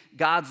see,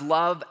 God's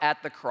love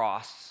at the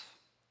cross,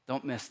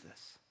 don't miss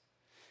this.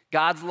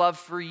 God's love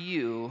for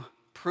you,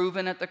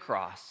 proven at the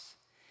cross,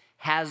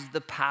 has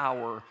the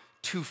power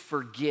to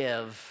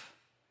forgive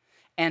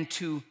and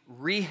to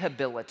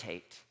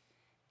rehabilitate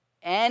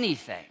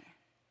anything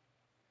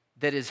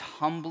that is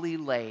humbly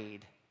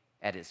laid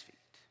at his feet.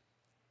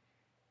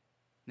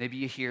 Maybe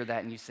you hear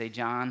that and you say,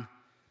 John,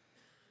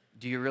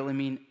 do you really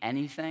mean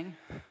anything?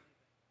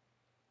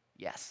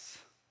 Yes.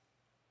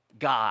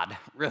 God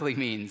really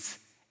means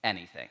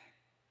anything.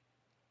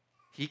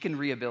 He can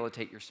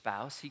rehabilitate your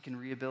spouse. He can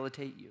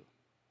rehabilitate you.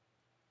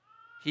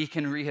 He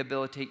can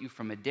rehabilitate you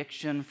from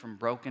addiction, from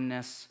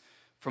brokenness,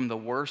 from the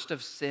worst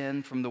of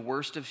sin, from the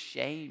worst of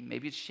shame.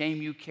 Maybe it's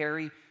shame you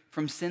carry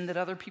from sin that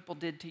other people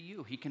did to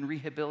you. He can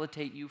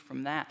rehabilitate you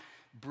from that.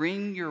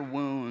 Bring your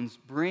wounds,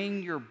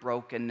 bring your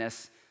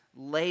brokenness,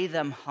 lay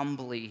them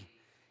humbly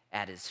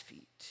at his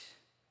feet.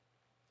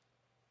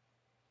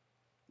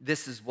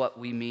 This is what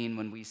we mean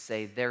when we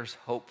say there's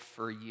hope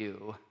for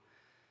you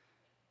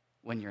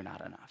when you're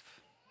not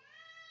enough.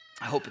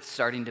 I hope it's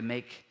starting to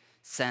make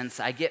sense.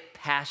 I get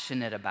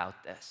passionate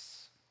about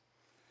this.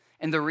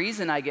 And the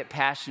reason I get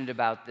passionate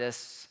about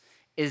this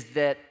is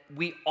that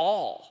we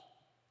all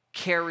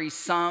carry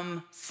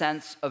some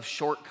sense of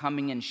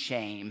shortcoming and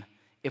shame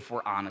if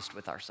we're honest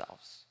with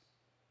ourselves.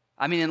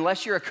 I mean,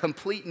 unless you're a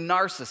complete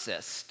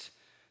narcissist,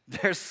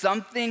 there's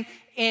something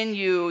in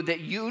you that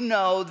you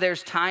know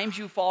there's times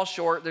you fall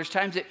short. There's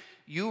times that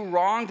you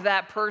wronged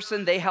that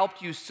person. They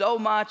helped you so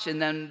much,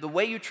 and then the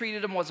way you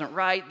treated them wasn't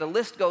right. The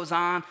list goes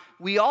on.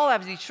 We all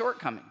have these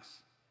shortcomings.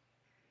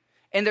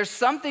 And there's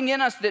something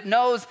in us that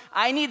knows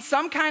I need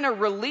some kind of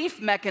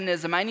relief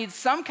mechanism. I need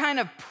some kind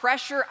of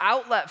pressure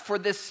outlet for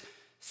this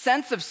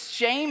sense of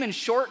shame and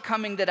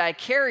shortcoming that I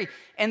carry.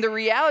 And the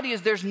reality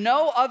is there's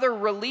no other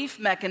relief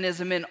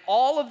mechanism in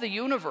all of the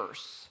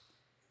universe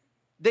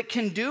that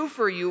can do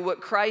for you what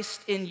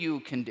Christ in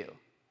you can do.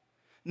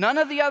 None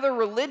of the other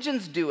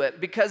religions do it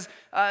because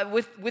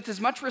with as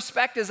much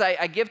respect as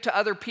I give to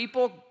other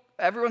people,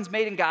 everyone's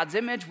made in God's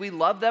image. We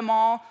love them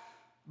all.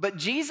 But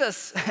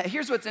Jesus,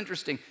 here's what's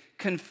interesting.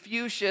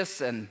 Confucius,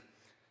 and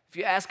if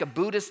you ask a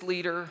Buddhist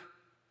leader,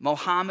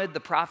 Muhammad, the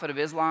prophet of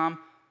Islam,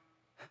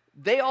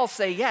 they all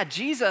say, yeah,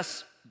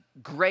 Jesus,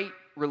 great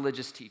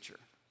religious teacher.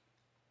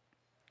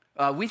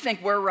 We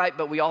think we're right,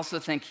 but we also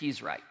think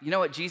he's right. You know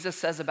what Jesus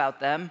says about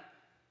them?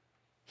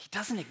 He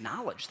doesn't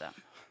acknowledge them.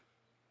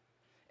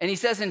 And he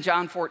says in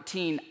John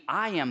 14,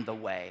 I am the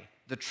way,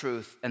 the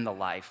truth, and the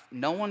life.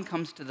 No one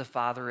comes to the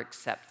Father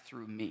except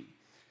through me.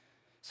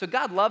 So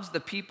God loves the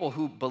people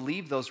who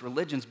believe those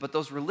religions, but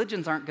those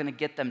religions aren't going to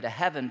get them to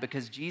heaven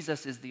because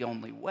Jesus is the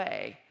only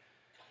way.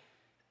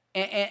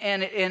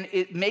 And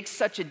it makes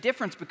such a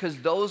difference because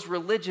those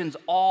religions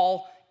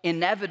all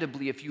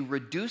inevitably, if you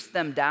reduce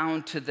them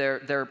down to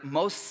their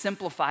most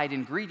simplified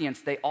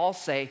ingredients, they all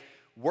say,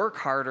 work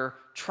harder,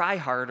 try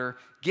harder,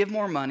 give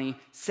more money,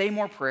 say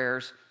more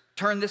prayers,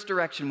 turn this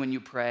direction when you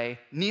pray,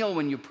 kneel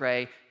when you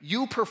pray,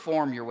 you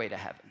perform your way to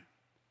heaven.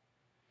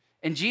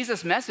 And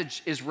Jesus'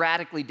 message is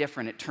radically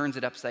different. It turns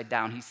it upside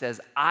down. He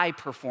says, I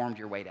performed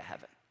your way to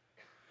heaven.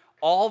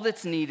 All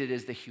that's needed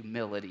is the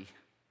humility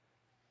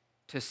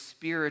to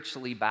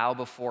spiritually bow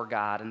before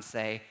God and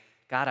say,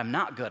 God, I'm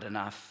not good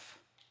enough,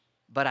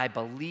 but I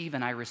believe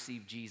and I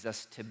receive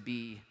Jesus to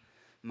be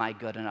my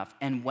good enough.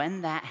 And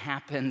when that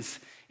happens,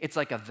 it's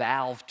like a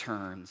valve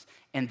turns,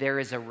 and there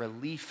is a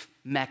relief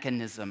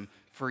mechanism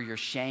for your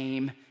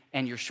shame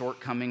and your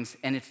shortcomings,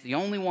 and it's the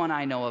only one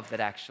I know of that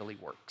actually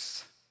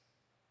works.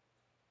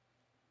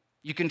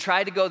 You can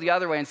try to go the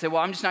other way and say,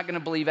 well, I'm just not going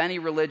to believe any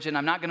religion.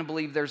 I'm not going to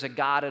believe there's a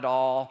God at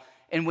all.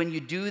 And when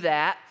you do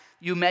that,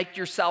 you make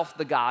yourself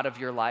the God of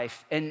your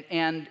life. And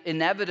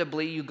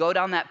inevitably, you go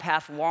down that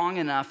path long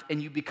enough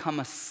and you become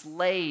a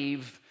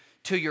slave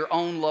to your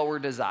own lower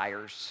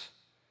desires.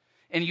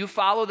 And you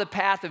follow the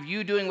path of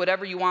you doing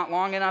whatever you want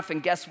long enough,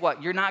 and guess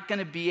what? You're not going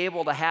to be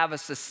able to have a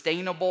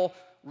sustainable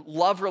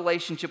love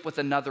relationship with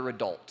another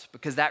adult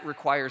because that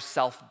requires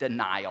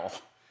self-denial.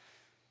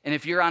 And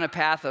if you're on a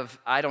path of,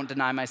 I don't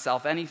deny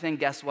myself anything,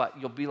 guess what?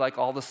 You'll be like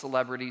all the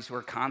celebrities who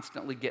are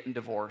constantly getting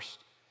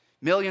divorced.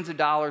 Millions of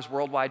dollars,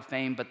 worldwide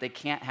fame, but they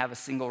can't have a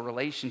single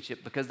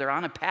relationship because they're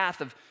on a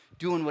path of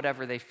doing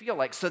whatever they feel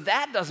like. So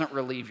that doesn't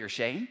relieve your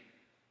shame,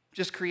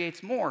 just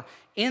creates more.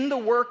 In the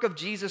work of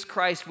Jesus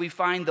Christ, we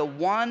find the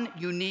one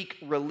unique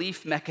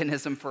relief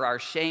mechanism for our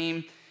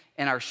shame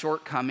and our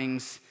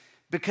shortcomings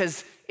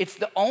because it's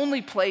the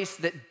only place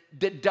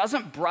that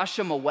doesn't brush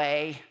them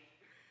away,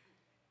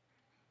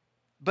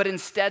 but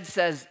instead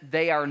says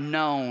they are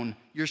known.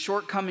 Your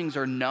shortcomings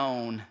are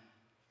known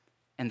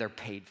and they're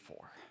paid for.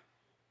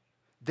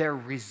 They're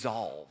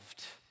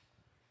resolved.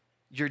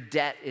 Your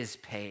debt is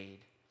paid.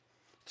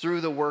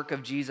 Through the work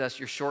of Jesus,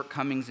 your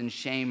shortcomings and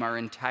shame are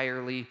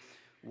entirely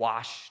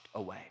washed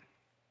away.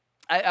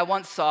 I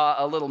once saw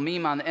a little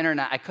meme on the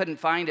internet. I couldn't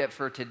find it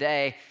for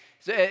today.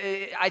 So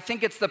I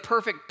think it's the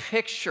perfect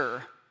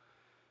picture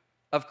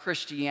of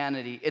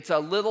Christianity. It's a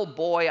little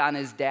boy on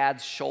his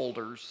dad's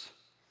shoulders.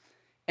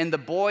 And the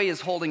boy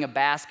is holding a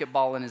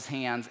basketball in his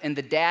hands, and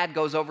the dad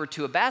goes over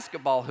to a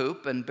basketball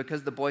hoop, and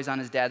because the boy's on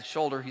his dad's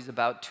shoulder, he's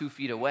about 2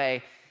 feet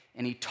away,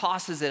 and he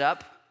tosses it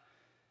up,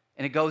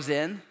 and it goes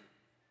in,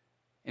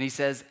 and he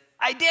says,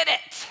 I did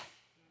it!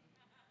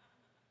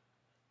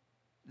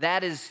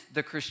 That is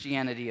the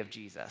Christianity of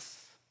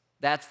Jesus.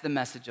 That's the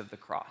message of the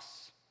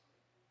cross.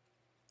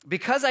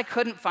 Because I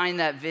couldn't find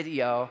that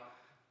video,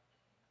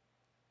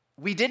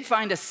 we did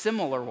find a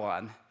similar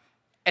one.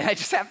 And I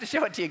just have to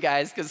show it to you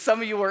guys, because some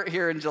of you weren't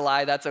here in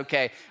July, that's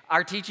okay.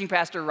 Our teaching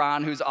pastor,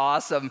 Ron, who's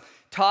awesome,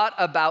 taught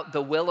about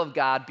the will of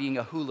God being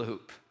a hula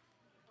hoop.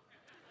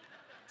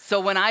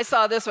 So when I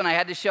saw this one, I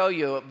had to show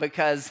you,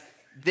 because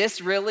this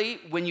really,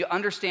 when you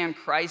understand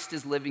Christ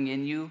is living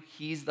in you,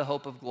 he's the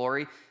hope of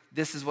glory,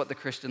 this is what the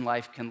Christian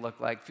life can look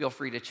like. Feel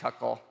free to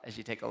chuckle as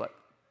you take a look.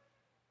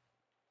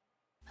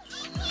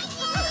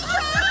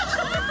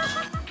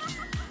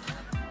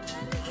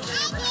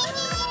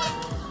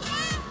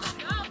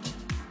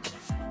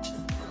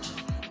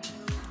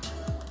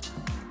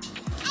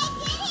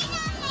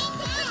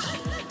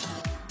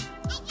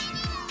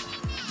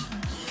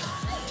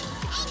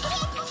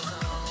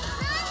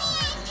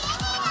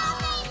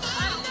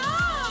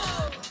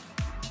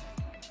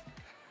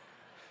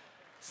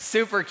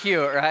 Super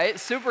cute, right?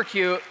 Super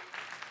cute.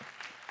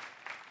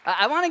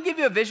 I want to give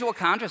you a visual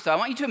contrast. So I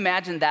want you to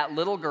imagine that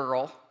little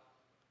girl,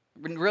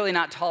 really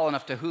not tall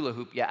enough to hula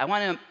hoop yet. I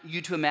want you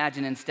to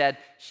imagine instead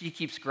she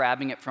keeps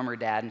grabbing it from her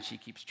dad and she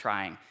keeps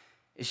trying.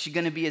 Is she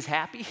going to be as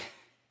happy?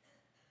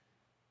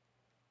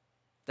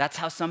 That's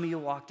how some of you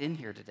walked in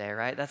here today,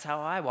 right? That's how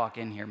I walk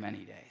in here many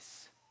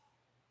days.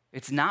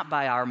 It's not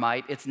by our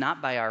might. It's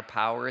not by our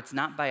power. It's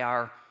not by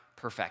our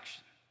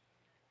perfection.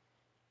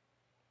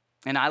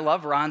 And I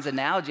love Ron's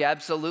analogy. I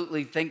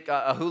absolutely think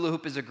a hula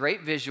hoop is a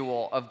great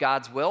visual of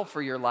God's will for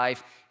your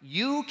life.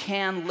 You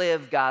can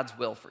live God's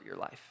will for your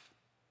life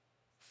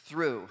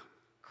through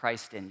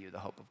Christ in you, the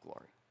hope of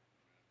glory.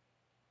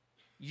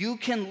 You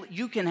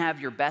can have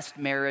your best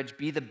marriage,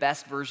 be the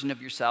best version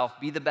of yourself,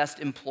 be the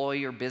best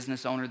employee or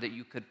business owner that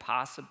you could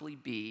possibly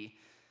be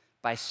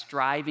by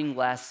striving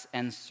less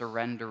and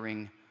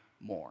surrendering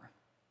more.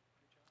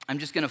 I'm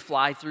just going to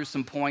fly through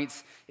some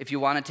points. If you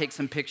want to take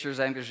some pictures,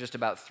 I think there's just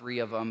about 3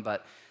 of them,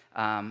 but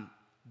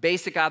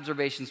basic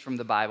observations from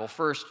the Bible.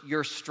 First,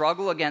 your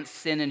struggle against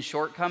sin and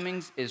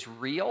shortcomings is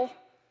real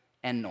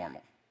and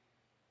normal.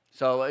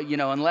 So,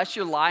 unless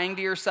you're lying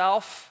to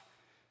yourself,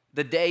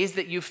 the days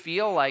that you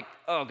feel like,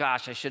 oh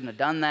gosh, I shouldn't have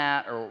done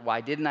that, or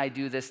why didn't I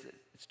do this,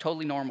 it's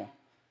totally normal.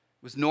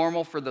 It was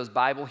normal for those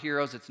Bible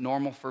heroes. It's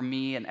normal for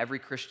me and every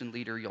Christian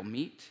leader you'll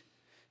meet.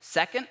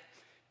 Second,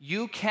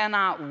 you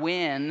cannot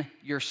win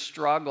your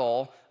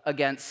struggle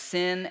against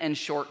sin and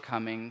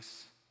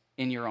shortcomings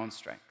in your own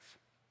strength.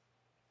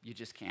 You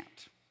just can't.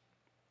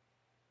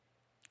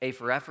 A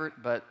for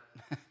effort, but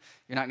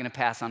you're not going to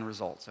pass on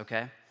results,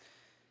 okay?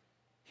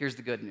 Here's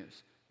the good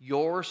news.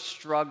 Your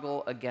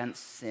struggle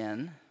against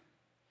sin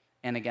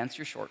and against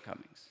your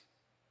shortcomings,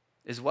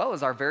 as well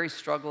as our very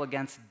struggle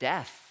against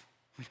death,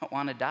 we don't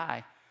want to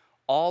die,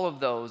 all of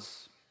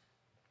those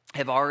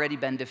have already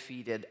been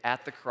defeated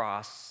at the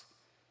cross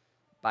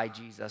by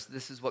Jesus.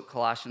 This is what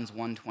Colossians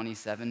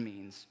 1:27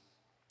 means.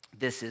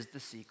 This is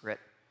the secret.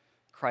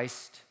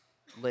 Christ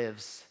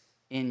lives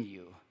in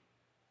you.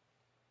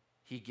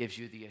 He gives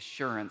you the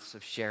assurance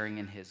of sharing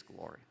in his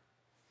glory.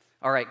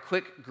 All right,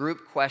 quick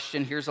group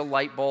question. Here's a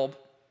light bulb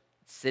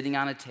sitting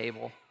on a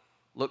table.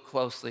 Look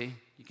closely.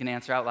 You can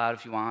answer out loud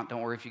if you want.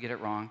 Don't worry if you get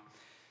it wrong.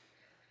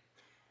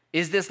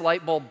 Is this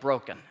light bulb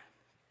broken?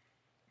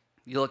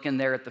 You look in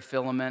there at the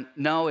filament.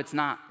 No, it's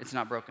not. It's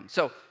not broken.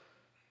 So,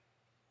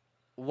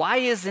 why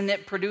isn't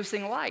it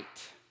producing light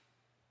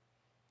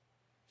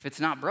if it's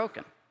not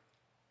broken?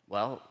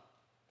 Well,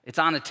 it's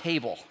on a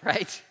table,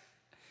 right?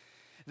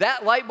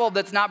 That light bulb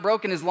that's not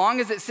broken, as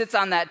long as it sits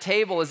on that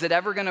table, is it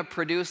ever going to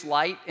produce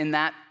light in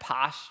that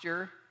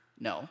posture?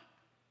 No.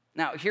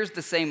 Now, here's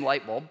the same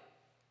light bulb.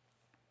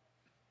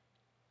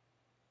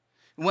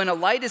 When a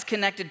light is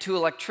connected to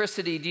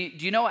electricity,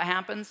 do you know what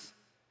happens?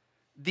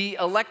 The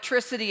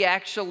electricity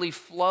actually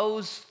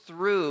flows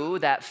through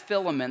that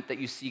filament that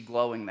you see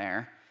glowing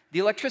there. The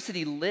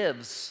electricity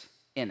lives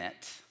in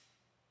it.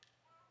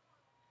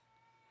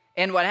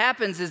 And what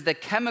happens is the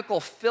chemical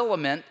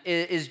filament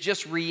is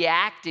just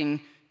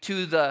reacting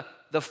to the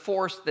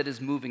force that is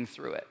moving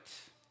through it.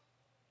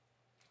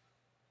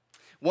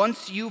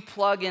 Once you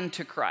plug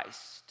into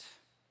Christ,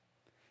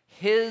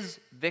 his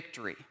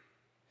victory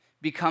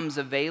becomes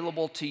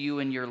available to you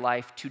in your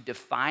life to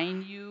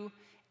define you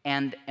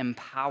and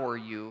empower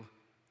you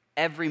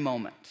every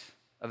moment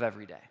of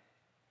every day.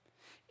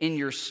 In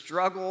your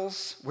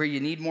struggles where you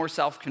need more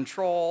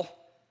self-control,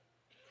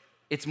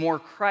 it's more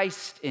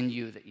Christ in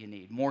you that you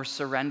need, more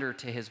surrender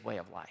to his way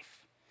of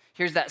life.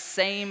 Here's that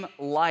same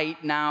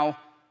light now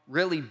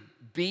really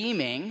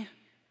beaming.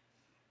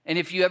 And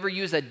if you ever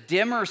use a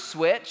dimmer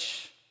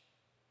switch,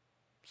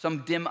 some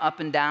dim up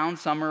and down,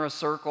 some are a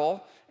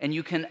circle, and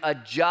you can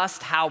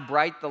adjust how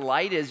bright the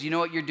light is, you know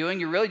what you're doing?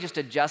 You're really just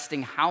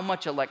adjusting how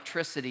much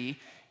electricity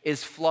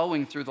is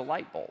flowing through the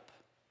light bulb.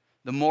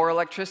 The more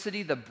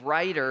electricity, the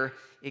brighter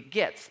it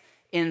gets.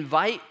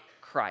 Invite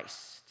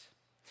Christ,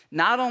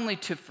 not only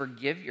to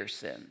forgive your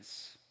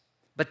sins,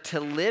 but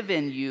to live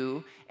in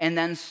you and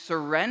then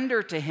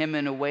surrender to him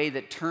in a way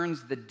that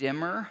turns the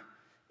dimmer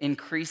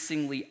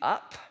increasingly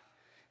up,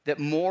 that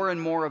more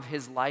and more of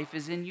his life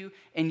is in you,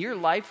 and your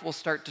life will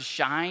start to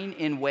shine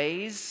in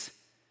ways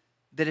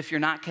that if you're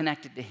not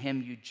connected to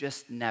him, you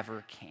just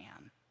never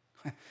can.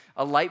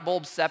 A light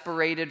bulb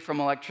separated from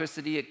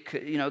electricity, it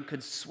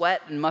could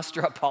sweat and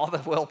muster up all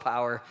the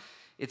willpower.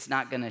 It's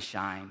not going to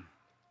shine.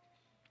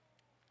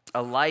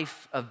 A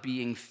life of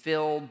being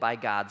filled by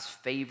God's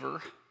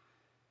favor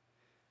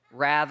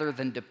rather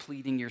than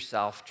depleting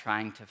yourself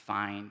trying to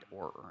find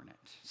or earn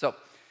it. So,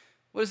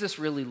 what does this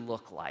really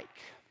look like?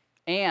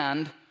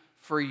 And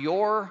for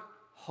your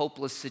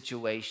hopeless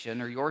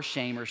situation or your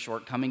shame or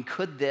shortcoming,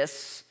 could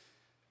this,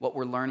 what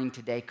we're learning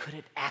today, could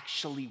it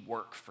actually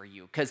work for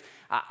you? Because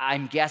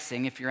I'm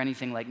guessing if you're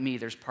anything like me,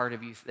 there's part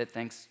of you that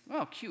thinks,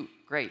 oh, cute,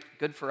 great,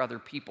 good for other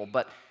people,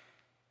 but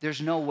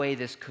there's no way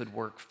this could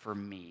work for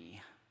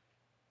me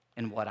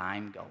and what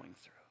I'm going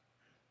through.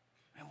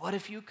 And what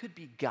if you could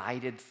be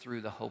guided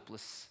through the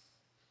hopeless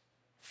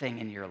thing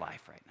in your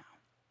life right now?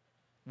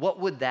 What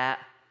would that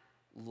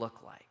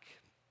look like?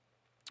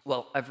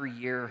 Well, every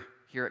year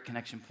here at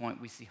Connection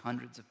Point, we see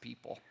hundreds of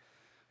people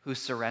who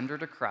surrender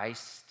to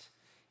Christ,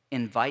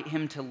 invite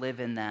him to live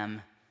in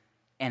them,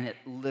 and it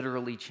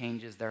literally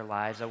changes their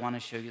lives. I want to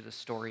show you the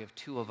story of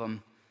two of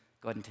them.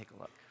 Go ahead and take a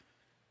look.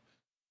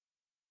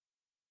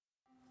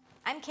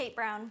 I'm Kate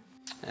Brown.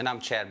 And I'm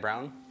Chad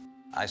Brown.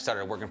 I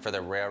started working for the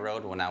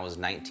railroad when I was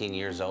 19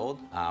 years old.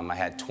 I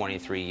had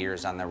 23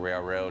 years on the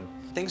railroad.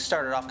 Things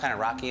started off kind of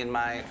rocky in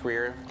my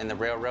career in the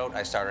railroad.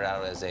 I started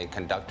out as a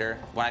conductor.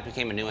 When I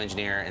became a new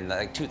engineer in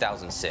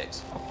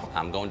 2006,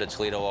 I'm going to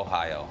Toledo,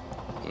 Ohio.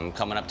 I'm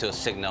coming up to a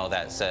signal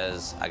that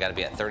says I got to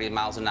be at 30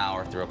 miles an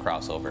hour through a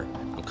crossover.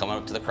 I'm coming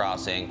up to the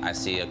crossing. I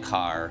see a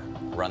car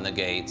run the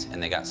gates,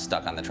 and they got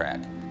stuck on the track.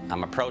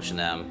 I'm approaching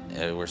them.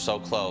 We're so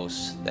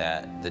close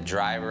that the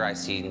driver I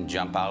seen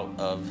jump out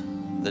of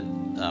the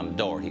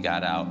door. He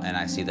got out, and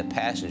I see the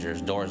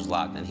passenger's door's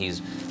locked, and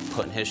he's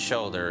putting his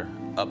shoulder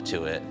up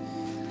to it.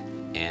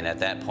 And at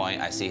that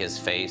point, I see his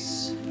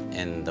face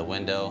in the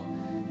window,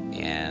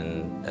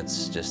 and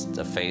it's just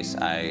a face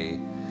I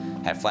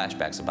had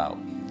flashbacks about.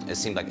 It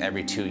seemed like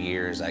every 2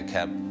 years I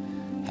kept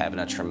having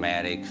a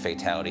traumatic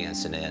fatality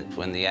incident.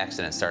 When the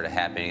accident started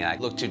happening, I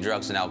looked to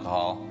drugs and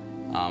alcohol,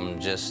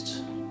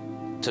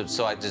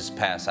 so I just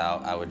pass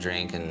out. I would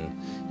drink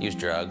and use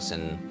drugs,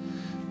 and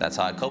that's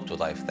how I coped with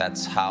life.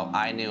 That's how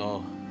I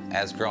knew,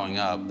 as growing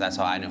up, that's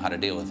how I knew how to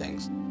deal with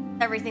things.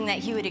 Everything that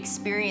he would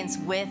experience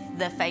with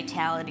the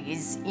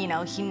fatalities, he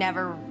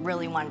never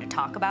really wanted to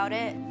talk about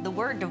it. The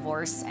word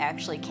divorce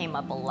actually came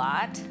up a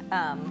lot.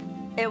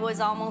 It was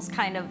almost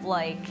kind of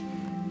like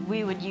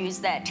we would use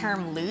that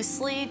term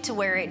loosely to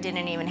where it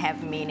didn't even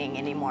have meaning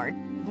anymore.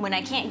 When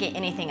I can't get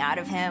anything out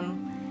of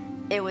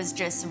him, it was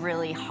just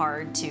really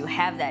hard to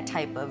have that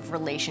type of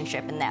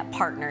relationship and that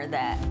partner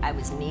that I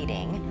was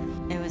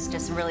needing. It was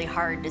just really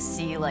hard to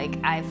see,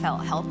 I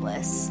felt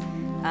helpless.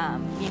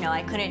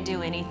 I couldn't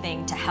do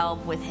anything to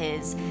help with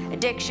his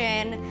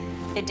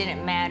addiction. It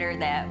didn't matter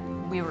that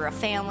we were a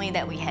family,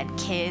 that we had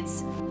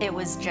kids. It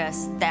was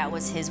just, that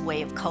was his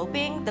way of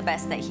coping the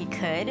best that he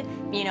could.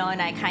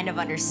 And I kind of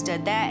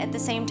understood that at the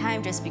same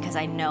time, just because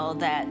I know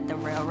that the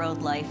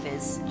railroad life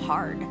is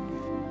hard.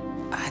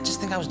 I just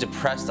think I was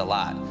depressed a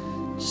lot.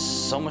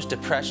 So much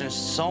depression,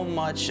 so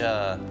much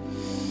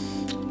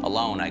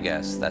alone, I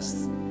guess.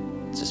 That's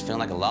just feeling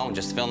like alone,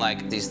 just feeling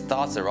like these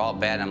thoughts are all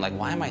bad. And I'm like,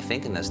 why am I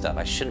thinking this stuff?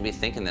 I shouldn't be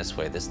thinking this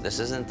way. This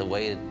isn't the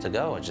way to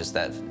go. It's just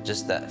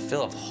that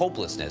feel of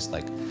hopelessness.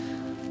 Like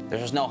there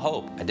was no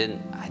hope. I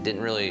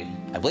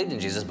believed in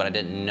Jesus, but I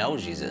didn't know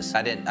Jesus.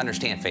 I didn't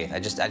understand faith. I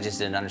just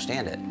didn't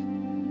understand it.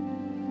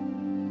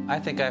 I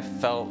think I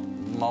felt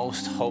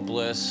most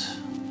hopeless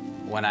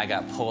when I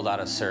got pulled out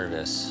of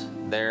service.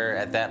 There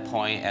at that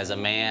point, as a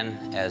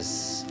man,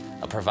 as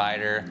a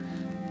provider,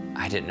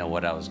 I didn't know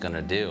what I was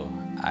gonna do.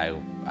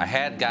 I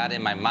had God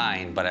in my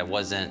mind, but I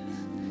wasn't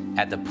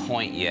at the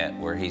point yet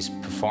where he's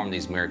performed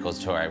these miracles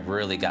to where I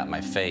really got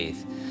my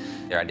faith.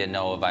 I didn't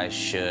know if I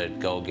should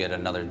go get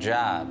another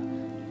job.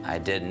 I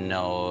didn't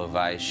know if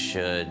I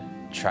should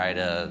try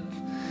to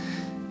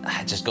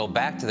just go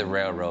back to the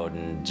railroad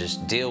and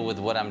just deal with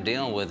what I'm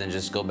dealing with and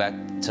just go back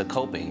to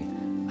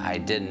coping. I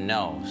didn't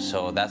know,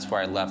 so that's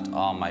where I left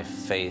all my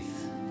faith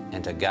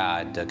into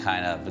God to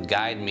kind of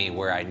guide me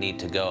where I need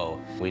to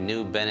go. We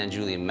knew Ben and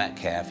Julie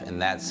Metcalf,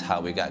 and that's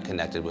how we got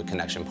connected with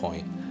Connection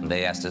Point.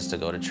 They asked us to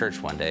go to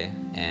church one day,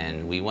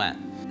 and we went.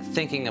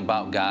 Thinking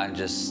about God and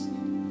just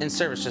in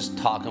service, just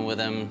talking with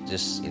him,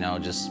 just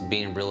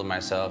being real with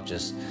myself,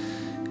 just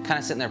kind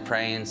of sitting there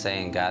praying,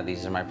 saying, God,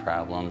 these are my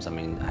problems.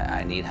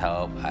 I need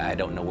help. I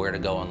don't know where to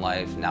go in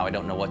life. Now I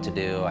don't know what to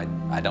do.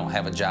 I don't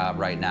have a job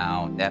right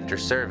now. After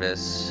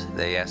service,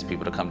 they asked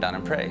people to come down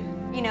and pray.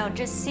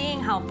 Just seeing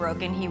how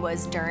broken he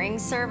was during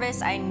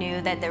service, I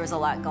knew that there was a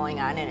lot going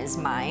on in his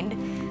mind.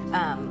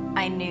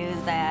 I knew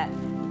that,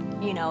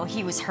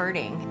 he was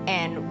hurting.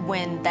 And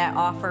when that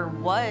offer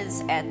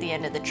was at the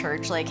end of the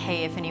church, like,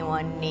 hey, if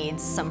anyone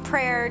needs some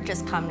prayer,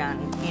 just come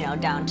down,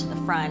 down to the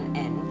front.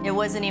 And it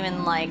wasn't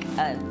even like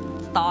a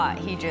thought.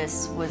 He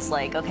just was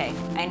like, okay,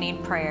 I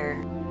need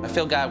prayer. I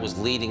feel God was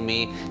leading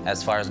me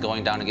as far as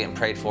going down and getting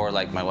prayed for.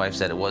 Like my wife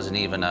said, it wasn't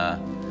even a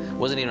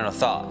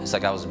thought. It's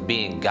like I was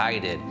being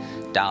guided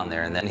down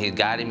there. And then he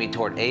guided me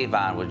toward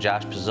Avon with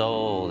Josh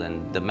Pizzol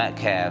and the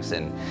Metcalfs,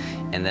 and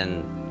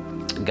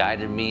then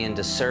guided me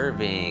into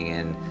serving,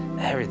 and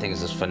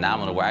everything's just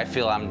phenomenal, where I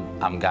feel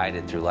I'm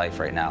guided through life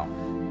right now.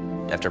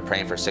 After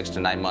praying for 6 to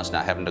 9 months,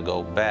 not having to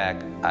go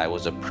back, I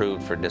was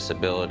approved for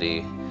disability,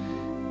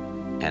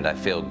 and I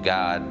feel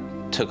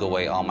God took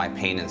away all my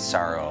pain and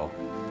sorrow,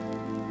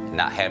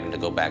 not having to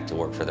go back to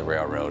work for the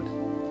railroad.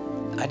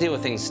 I deal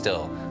with things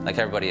still, like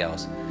everybody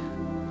else,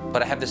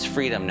 but I have this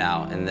freedom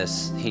now, and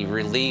he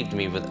relieved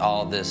me with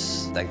all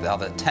this, like all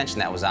the tension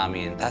that was on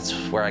me, and that's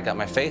where I got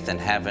my faith in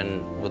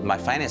having, with my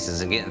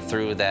finances and getting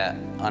through that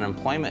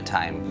unemployment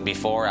time.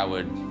 Before I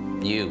would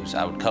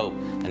cope,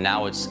 and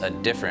now it's a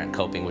different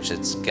coping, which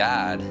it's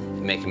God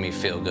making me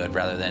feel good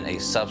rather than a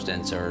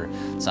substance or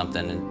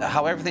something. And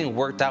how everything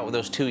worked out with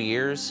those 2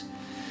 years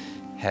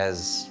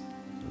has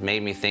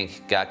made me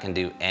think God can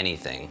do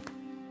anything.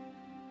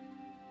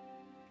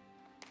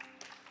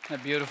 Isn't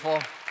that beautiful?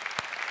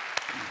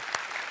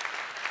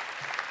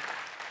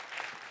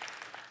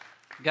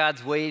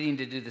 God's waiting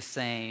to do the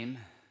same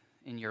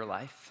in your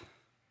life.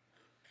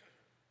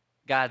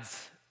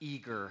 God's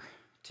eager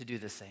to do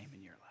the same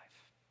in your life.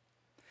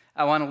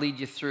 I want to lead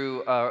you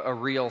through a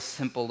real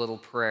simple little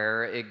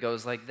prayer. It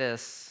goes like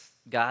this: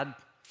 God,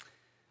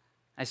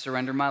 I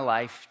surrender my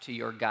life to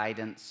your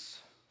guidance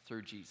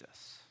through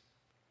Jesus.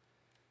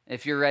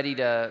 If you're ready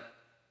to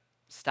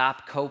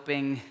stop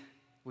coping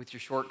with your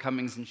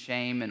shortcomings and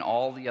shame and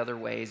all the other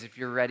ways, if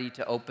you're ready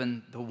to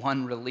open the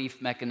one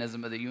relief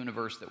mechanism of the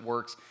universe that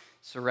works,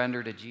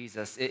 surrender to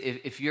Jesus.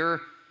 If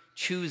you're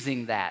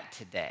choosing that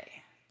today,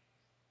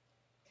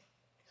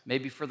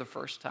 maybe for the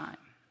first time,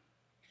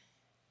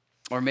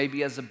 or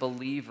maybe as a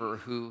believer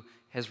who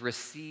has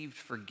received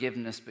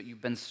forgiveness, but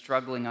you've been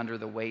struggling under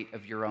the weight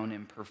of your own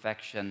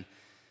imperfection,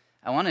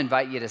 I want to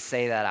invite you to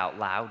say that out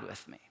loud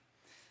with me.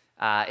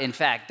 In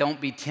fact,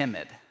 don't be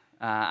timid.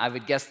 I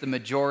would guess the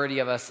majority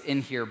of us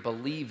in here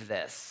believe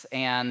this,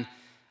 and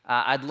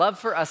I'd love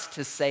for us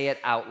to say it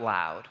out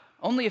loud.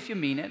 Only if you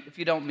mean it. If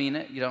you don't mean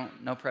it,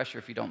 no pressure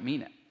if you don't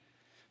mean it.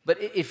 But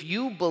if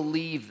you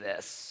believe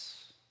this,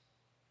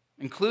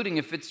 including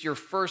if it's your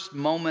first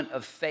moment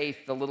of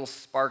faith, the little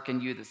spark in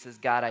you that says,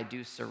 God, I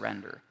do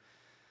surrender,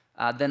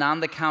 then on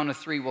the count of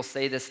 3, we'll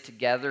say this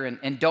together,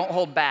 and don't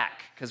hold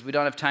back, because we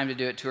don't have time to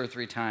do it 2 or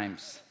 3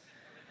 times.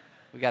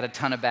 We got a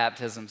ton of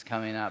baptisms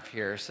coming up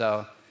here,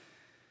 so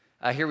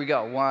here we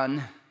go.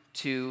 1,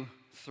 2,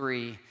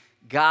 3.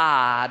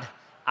 God,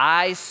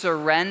 I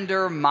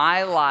surrender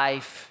my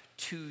life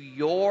to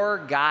your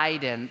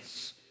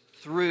guidance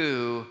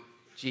through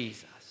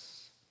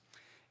Jesus.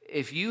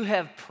 If you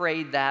have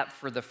prayed that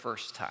for the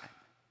first time,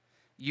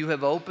 you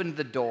have opened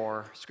the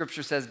door.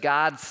 Scripture says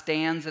God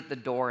stands at the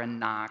door and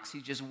knocks.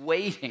 He's just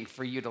waiting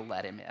for you to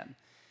let him in.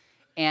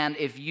 And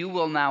if you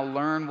will now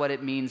learn what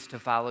it means to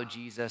follow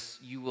Jesus,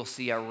 you will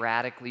see a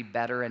radically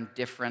better and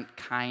different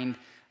kind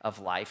of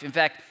life. In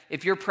fact,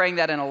 if you're praying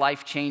that in a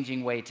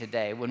life-changing way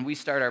today, when we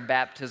start our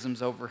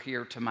baptisms over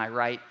here to my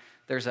right,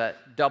 there's a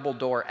double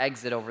door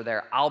exit over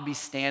there. I'll be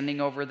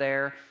standing over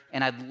there,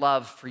 and I'd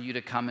love for you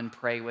to come and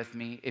pray with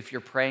me if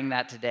you're praying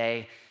that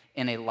today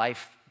in a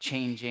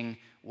life-changing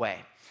way.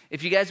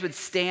 If you guys would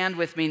stand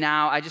with me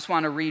now, I just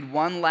want to read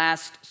one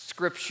last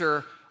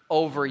scripture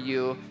over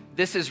you.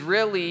 This is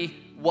really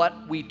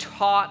what we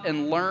taught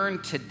and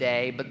learned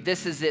today, but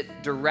this is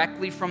it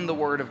directly from the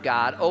Word of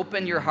God.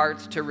 Open your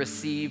hearts to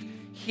receive.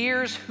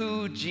 Here's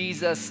who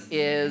Jesus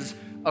is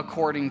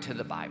according to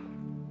the Bible.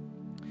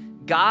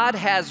 God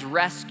has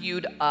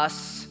rescued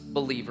us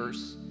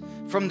believers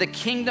from the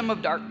kingdom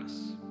of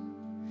darkness,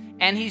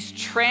 and he's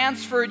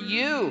transferred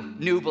you,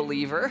 new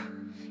believer,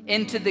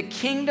 into the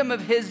kingdom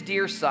of his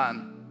dear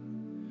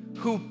Son,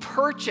 who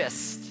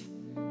purchased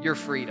your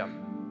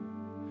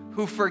freedom,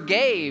 who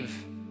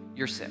forgave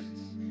your sins.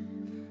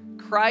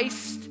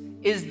 Christ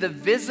is the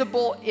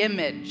visible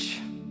image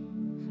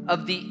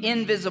of the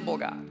invisible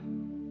God.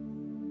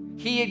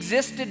 He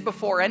existed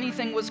before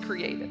anything was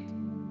created.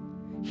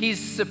 He's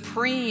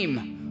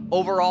supreme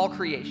over all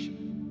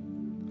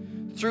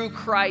creation. Through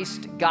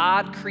Christ,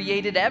 God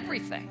created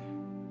everything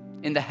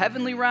in the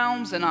heavenly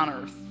realms and on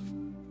earth.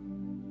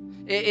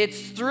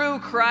 It's through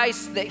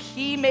Christ that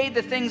he made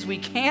the things we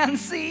can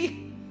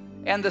see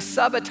and the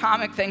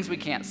subatomic things we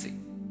can't see.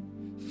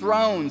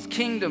 Thrones,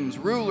 kingdoms,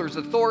 rulers,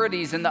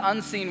 authorities in the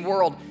unseen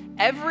world.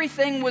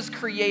 Everything was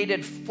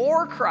created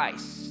for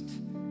Christ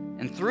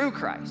and through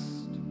Christ.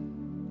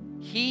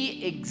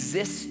 He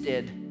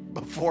existed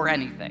before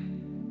anything.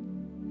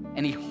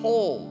 And he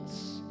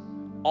holds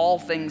all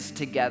things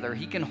together.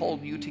 He can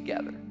hold you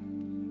together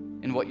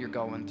in what you're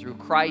going through.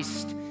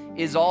 Christ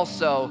is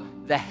also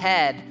the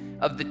head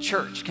of the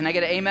church. Can I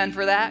get an amen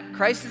for that?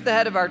 Christ is the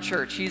head of our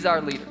church. He's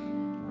our leader.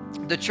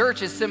 The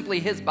church is simply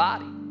his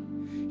body.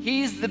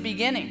 He's the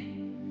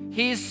beginning.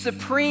 He's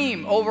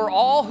supreme over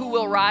all who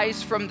will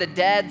rise from the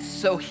dead,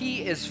 so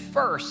he is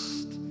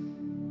first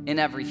in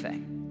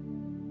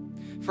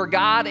everything. For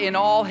God in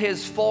all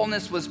his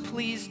fullness was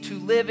pleased to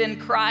live in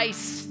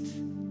Christ,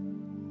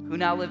 who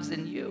now lives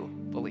in you,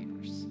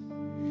 believers.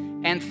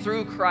 And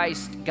through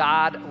Christ,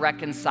 God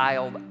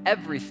reconciled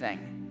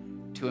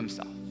everything to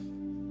himself.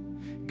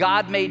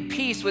 God made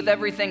peace with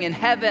everything in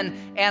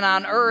heaven and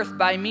on earth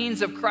by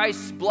means of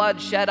Christ's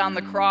blood shed on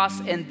the cross,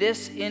 and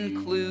this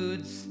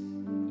includes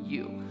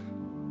you.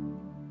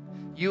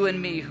 You and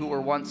me who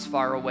were once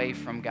far away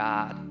from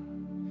God.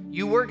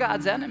 You were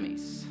God's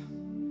enemies,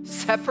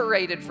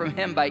 separated from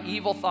him by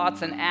evil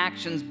thoughts and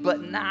actions,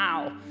 but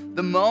now,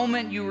 the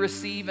moment you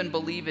receive and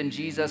believe in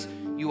Jesus,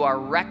 you are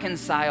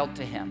reconciled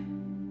to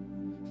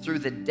him through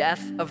the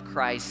death of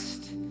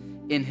Christ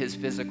in his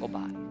physical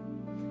body.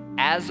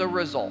 As a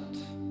result,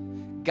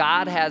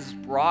 God has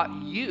brought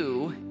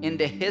you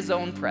into his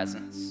own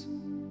presence,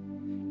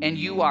 and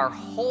you are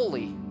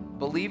holy.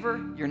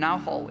 Believer, you're now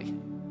holy.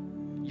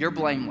 You're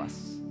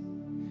blameless.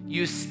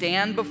 You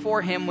stand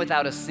before him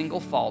without a single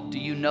fault. Do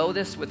you know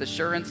this with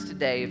assurance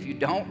today? If you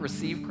don't,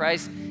 receive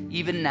Christ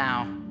even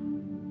now.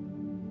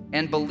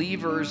 And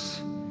believers,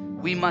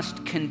 we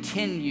must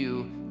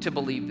continue to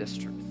believe this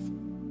truth.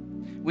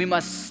 We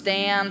must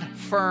stand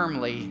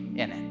firmly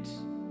in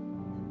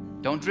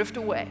it. Don't drift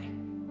away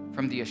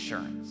from the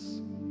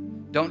assurance.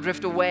 Don't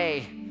drift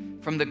away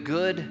from the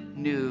good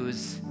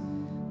news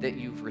that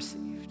you've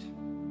received.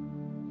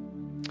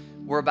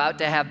 We're about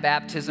to have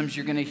baptisms.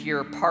 You're going to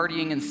hear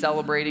partying and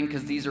celebrating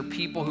because these are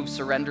people who've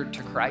surrendered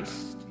to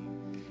Christ.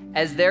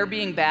 As they're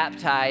being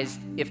baptized,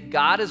 if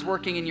God is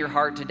working in your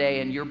heart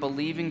today and you're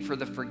believing for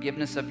the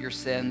forgiveness of your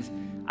sins,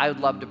 I would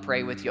love to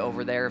pray with you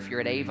over there. If you're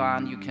at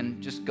Avon, you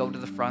can just go to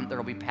the front. There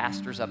will be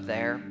pastors up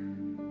there.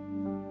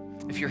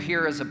 If you're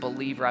here as a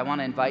believer, I want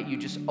to invite you,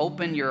 just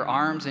open your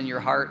arms and your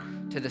heart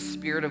to the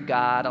Spirit of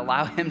God.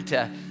 Allow him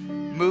to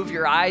move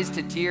your eyes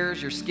to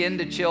tears, your skin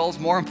to chills,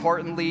 more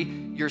importantly,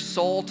 your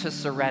soul to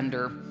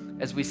surrender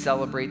as we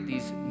celebrate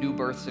these new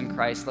births in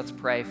Christ. Let's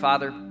pray.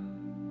 Father,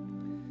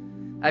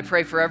 I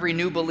pray for every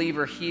new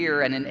believer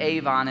here and in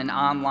Avon and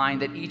online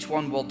that each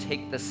one will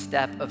take the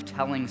step of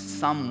telling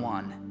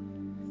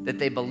someone that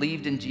they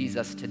believed in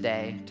Jesus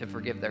today to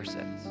forgive their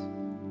sins.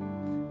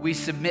 We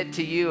submit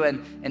to you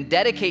and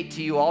dedicate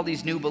to you all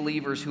these new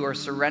believers who are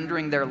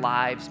surrendering their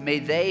lives. May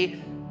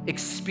they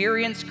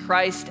experience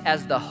Christ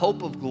as the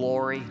hope of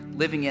glory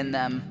living in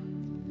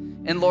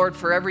them. And Lord,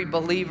 for every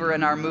believer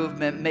in our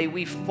movement, may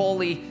we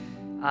fully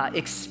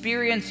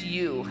experience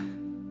you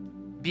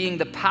being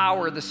the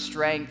power, the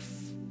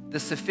strength, the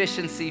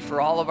sufficiency for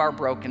all of our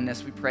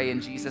brokenness. We pray in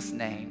Jesus'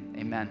 name,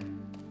 amen.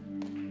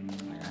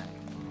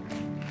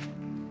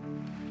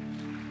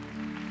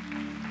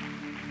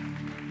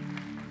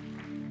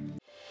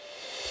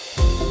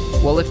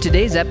 Well, if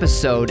today's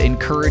episode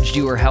encouraged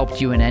you or helped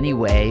you in any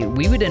way,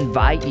 we would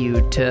invite you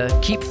to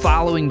keep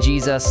following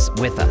Jesus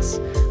with us.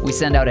 We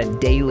send out a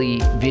daily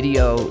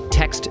video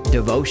text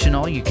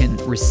devotional. You can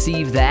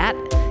receive that,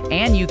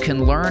 and you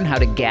can learn how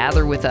to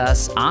gather with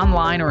us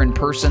online or in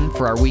person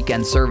for our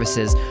weekend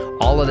services.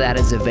 All of that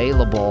is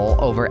available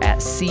over at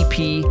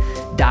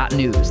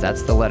cp.news.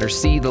 That's the letter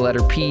C, the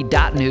letter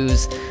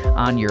P.news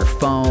on your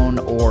phone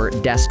or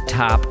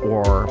desktop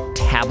or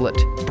tablet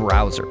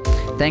browser.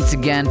 Thanks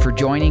again for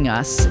joining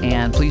us,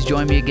 and please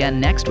join me again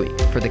next week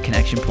for the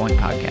Connection Point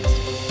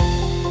podcast.